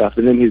of this stuff.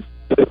 And then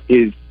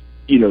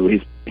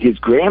his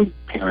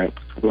grandparents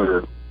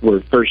were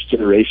first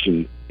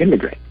generation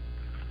immigrants,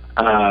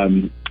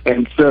 and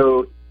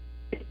so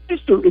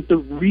it's a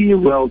really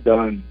well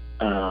done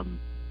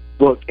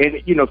book.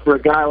 And for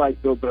a guy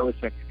like Bill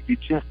Belichick, you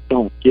just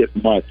don't get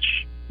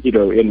much in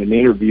an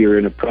interview or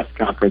in a press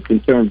conference in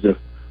terms of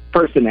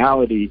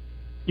personality.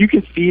 You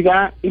can see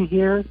that in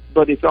here,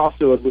 but it's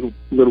also a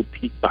little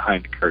peek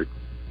behind the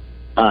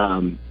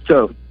curtain.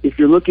 So if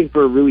you're looking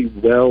for a really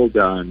well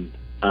done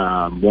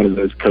one of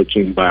those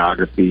coaching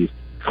biographies,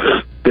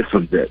 this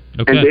one's it.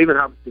 Okay. And David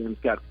Halberstam's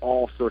got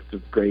all sorts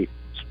of great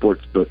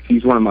sports books.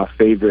 He's one of my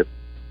favorite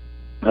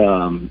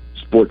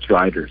sports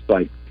writers.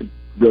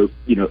 Wrote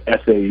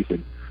essays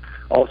and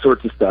all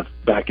sorts of stuff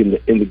back in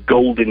the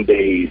golden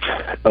days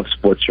of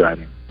sports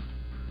writing,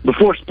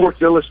 before Sports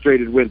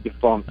Illustrated went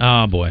defunct.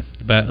 Oh boy,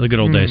 the good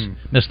old days.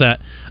 Missed that.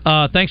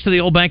 Thanks to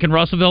the Old Bank in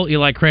Russellville,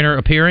 Eli Craner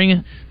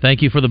appearing.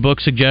 Thank you for the book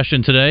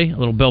suggestion today. A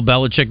little Bill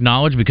Belichick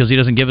knowledge, because he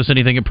doesn't give us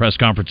anything at press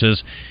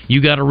conferences. You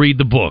got to read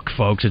the book,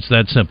 folks. It's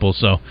that simple.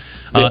 So,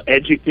 the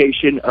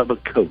education of a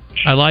coach.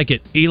 I like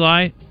it,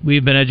 Eli.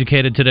 We've been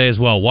educated today as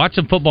well. Watch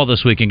some football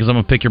this weekend, because I'm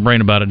gonna pick your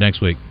brain about it next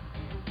week.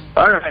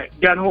 All right,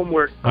 got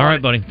homework. All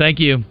right, buddy. Thank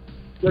you.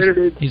 Later,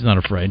 dude. He's not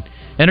afraid.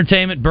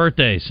 Entertainment,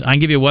 birthdays. I can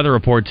give you a weather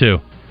report too.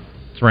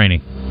 It's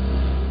raining.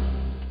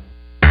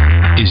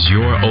 Is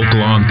your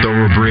Oaklawn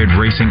Thoroughbred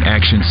racing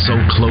action so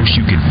close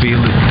you can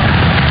feel it?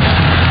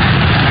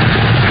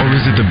 Or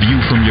is it the view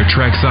from your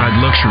trackside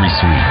luxury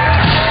suite?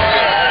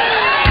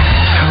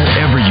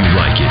 However you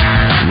like it,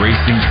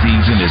 racing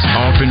season is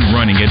off and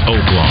running at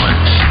Oaklawn,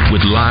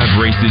 with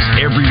live races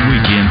every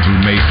weekend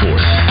through May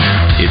 4th.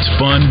 It's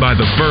fun by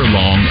the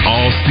furlong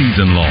all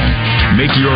season long. Make your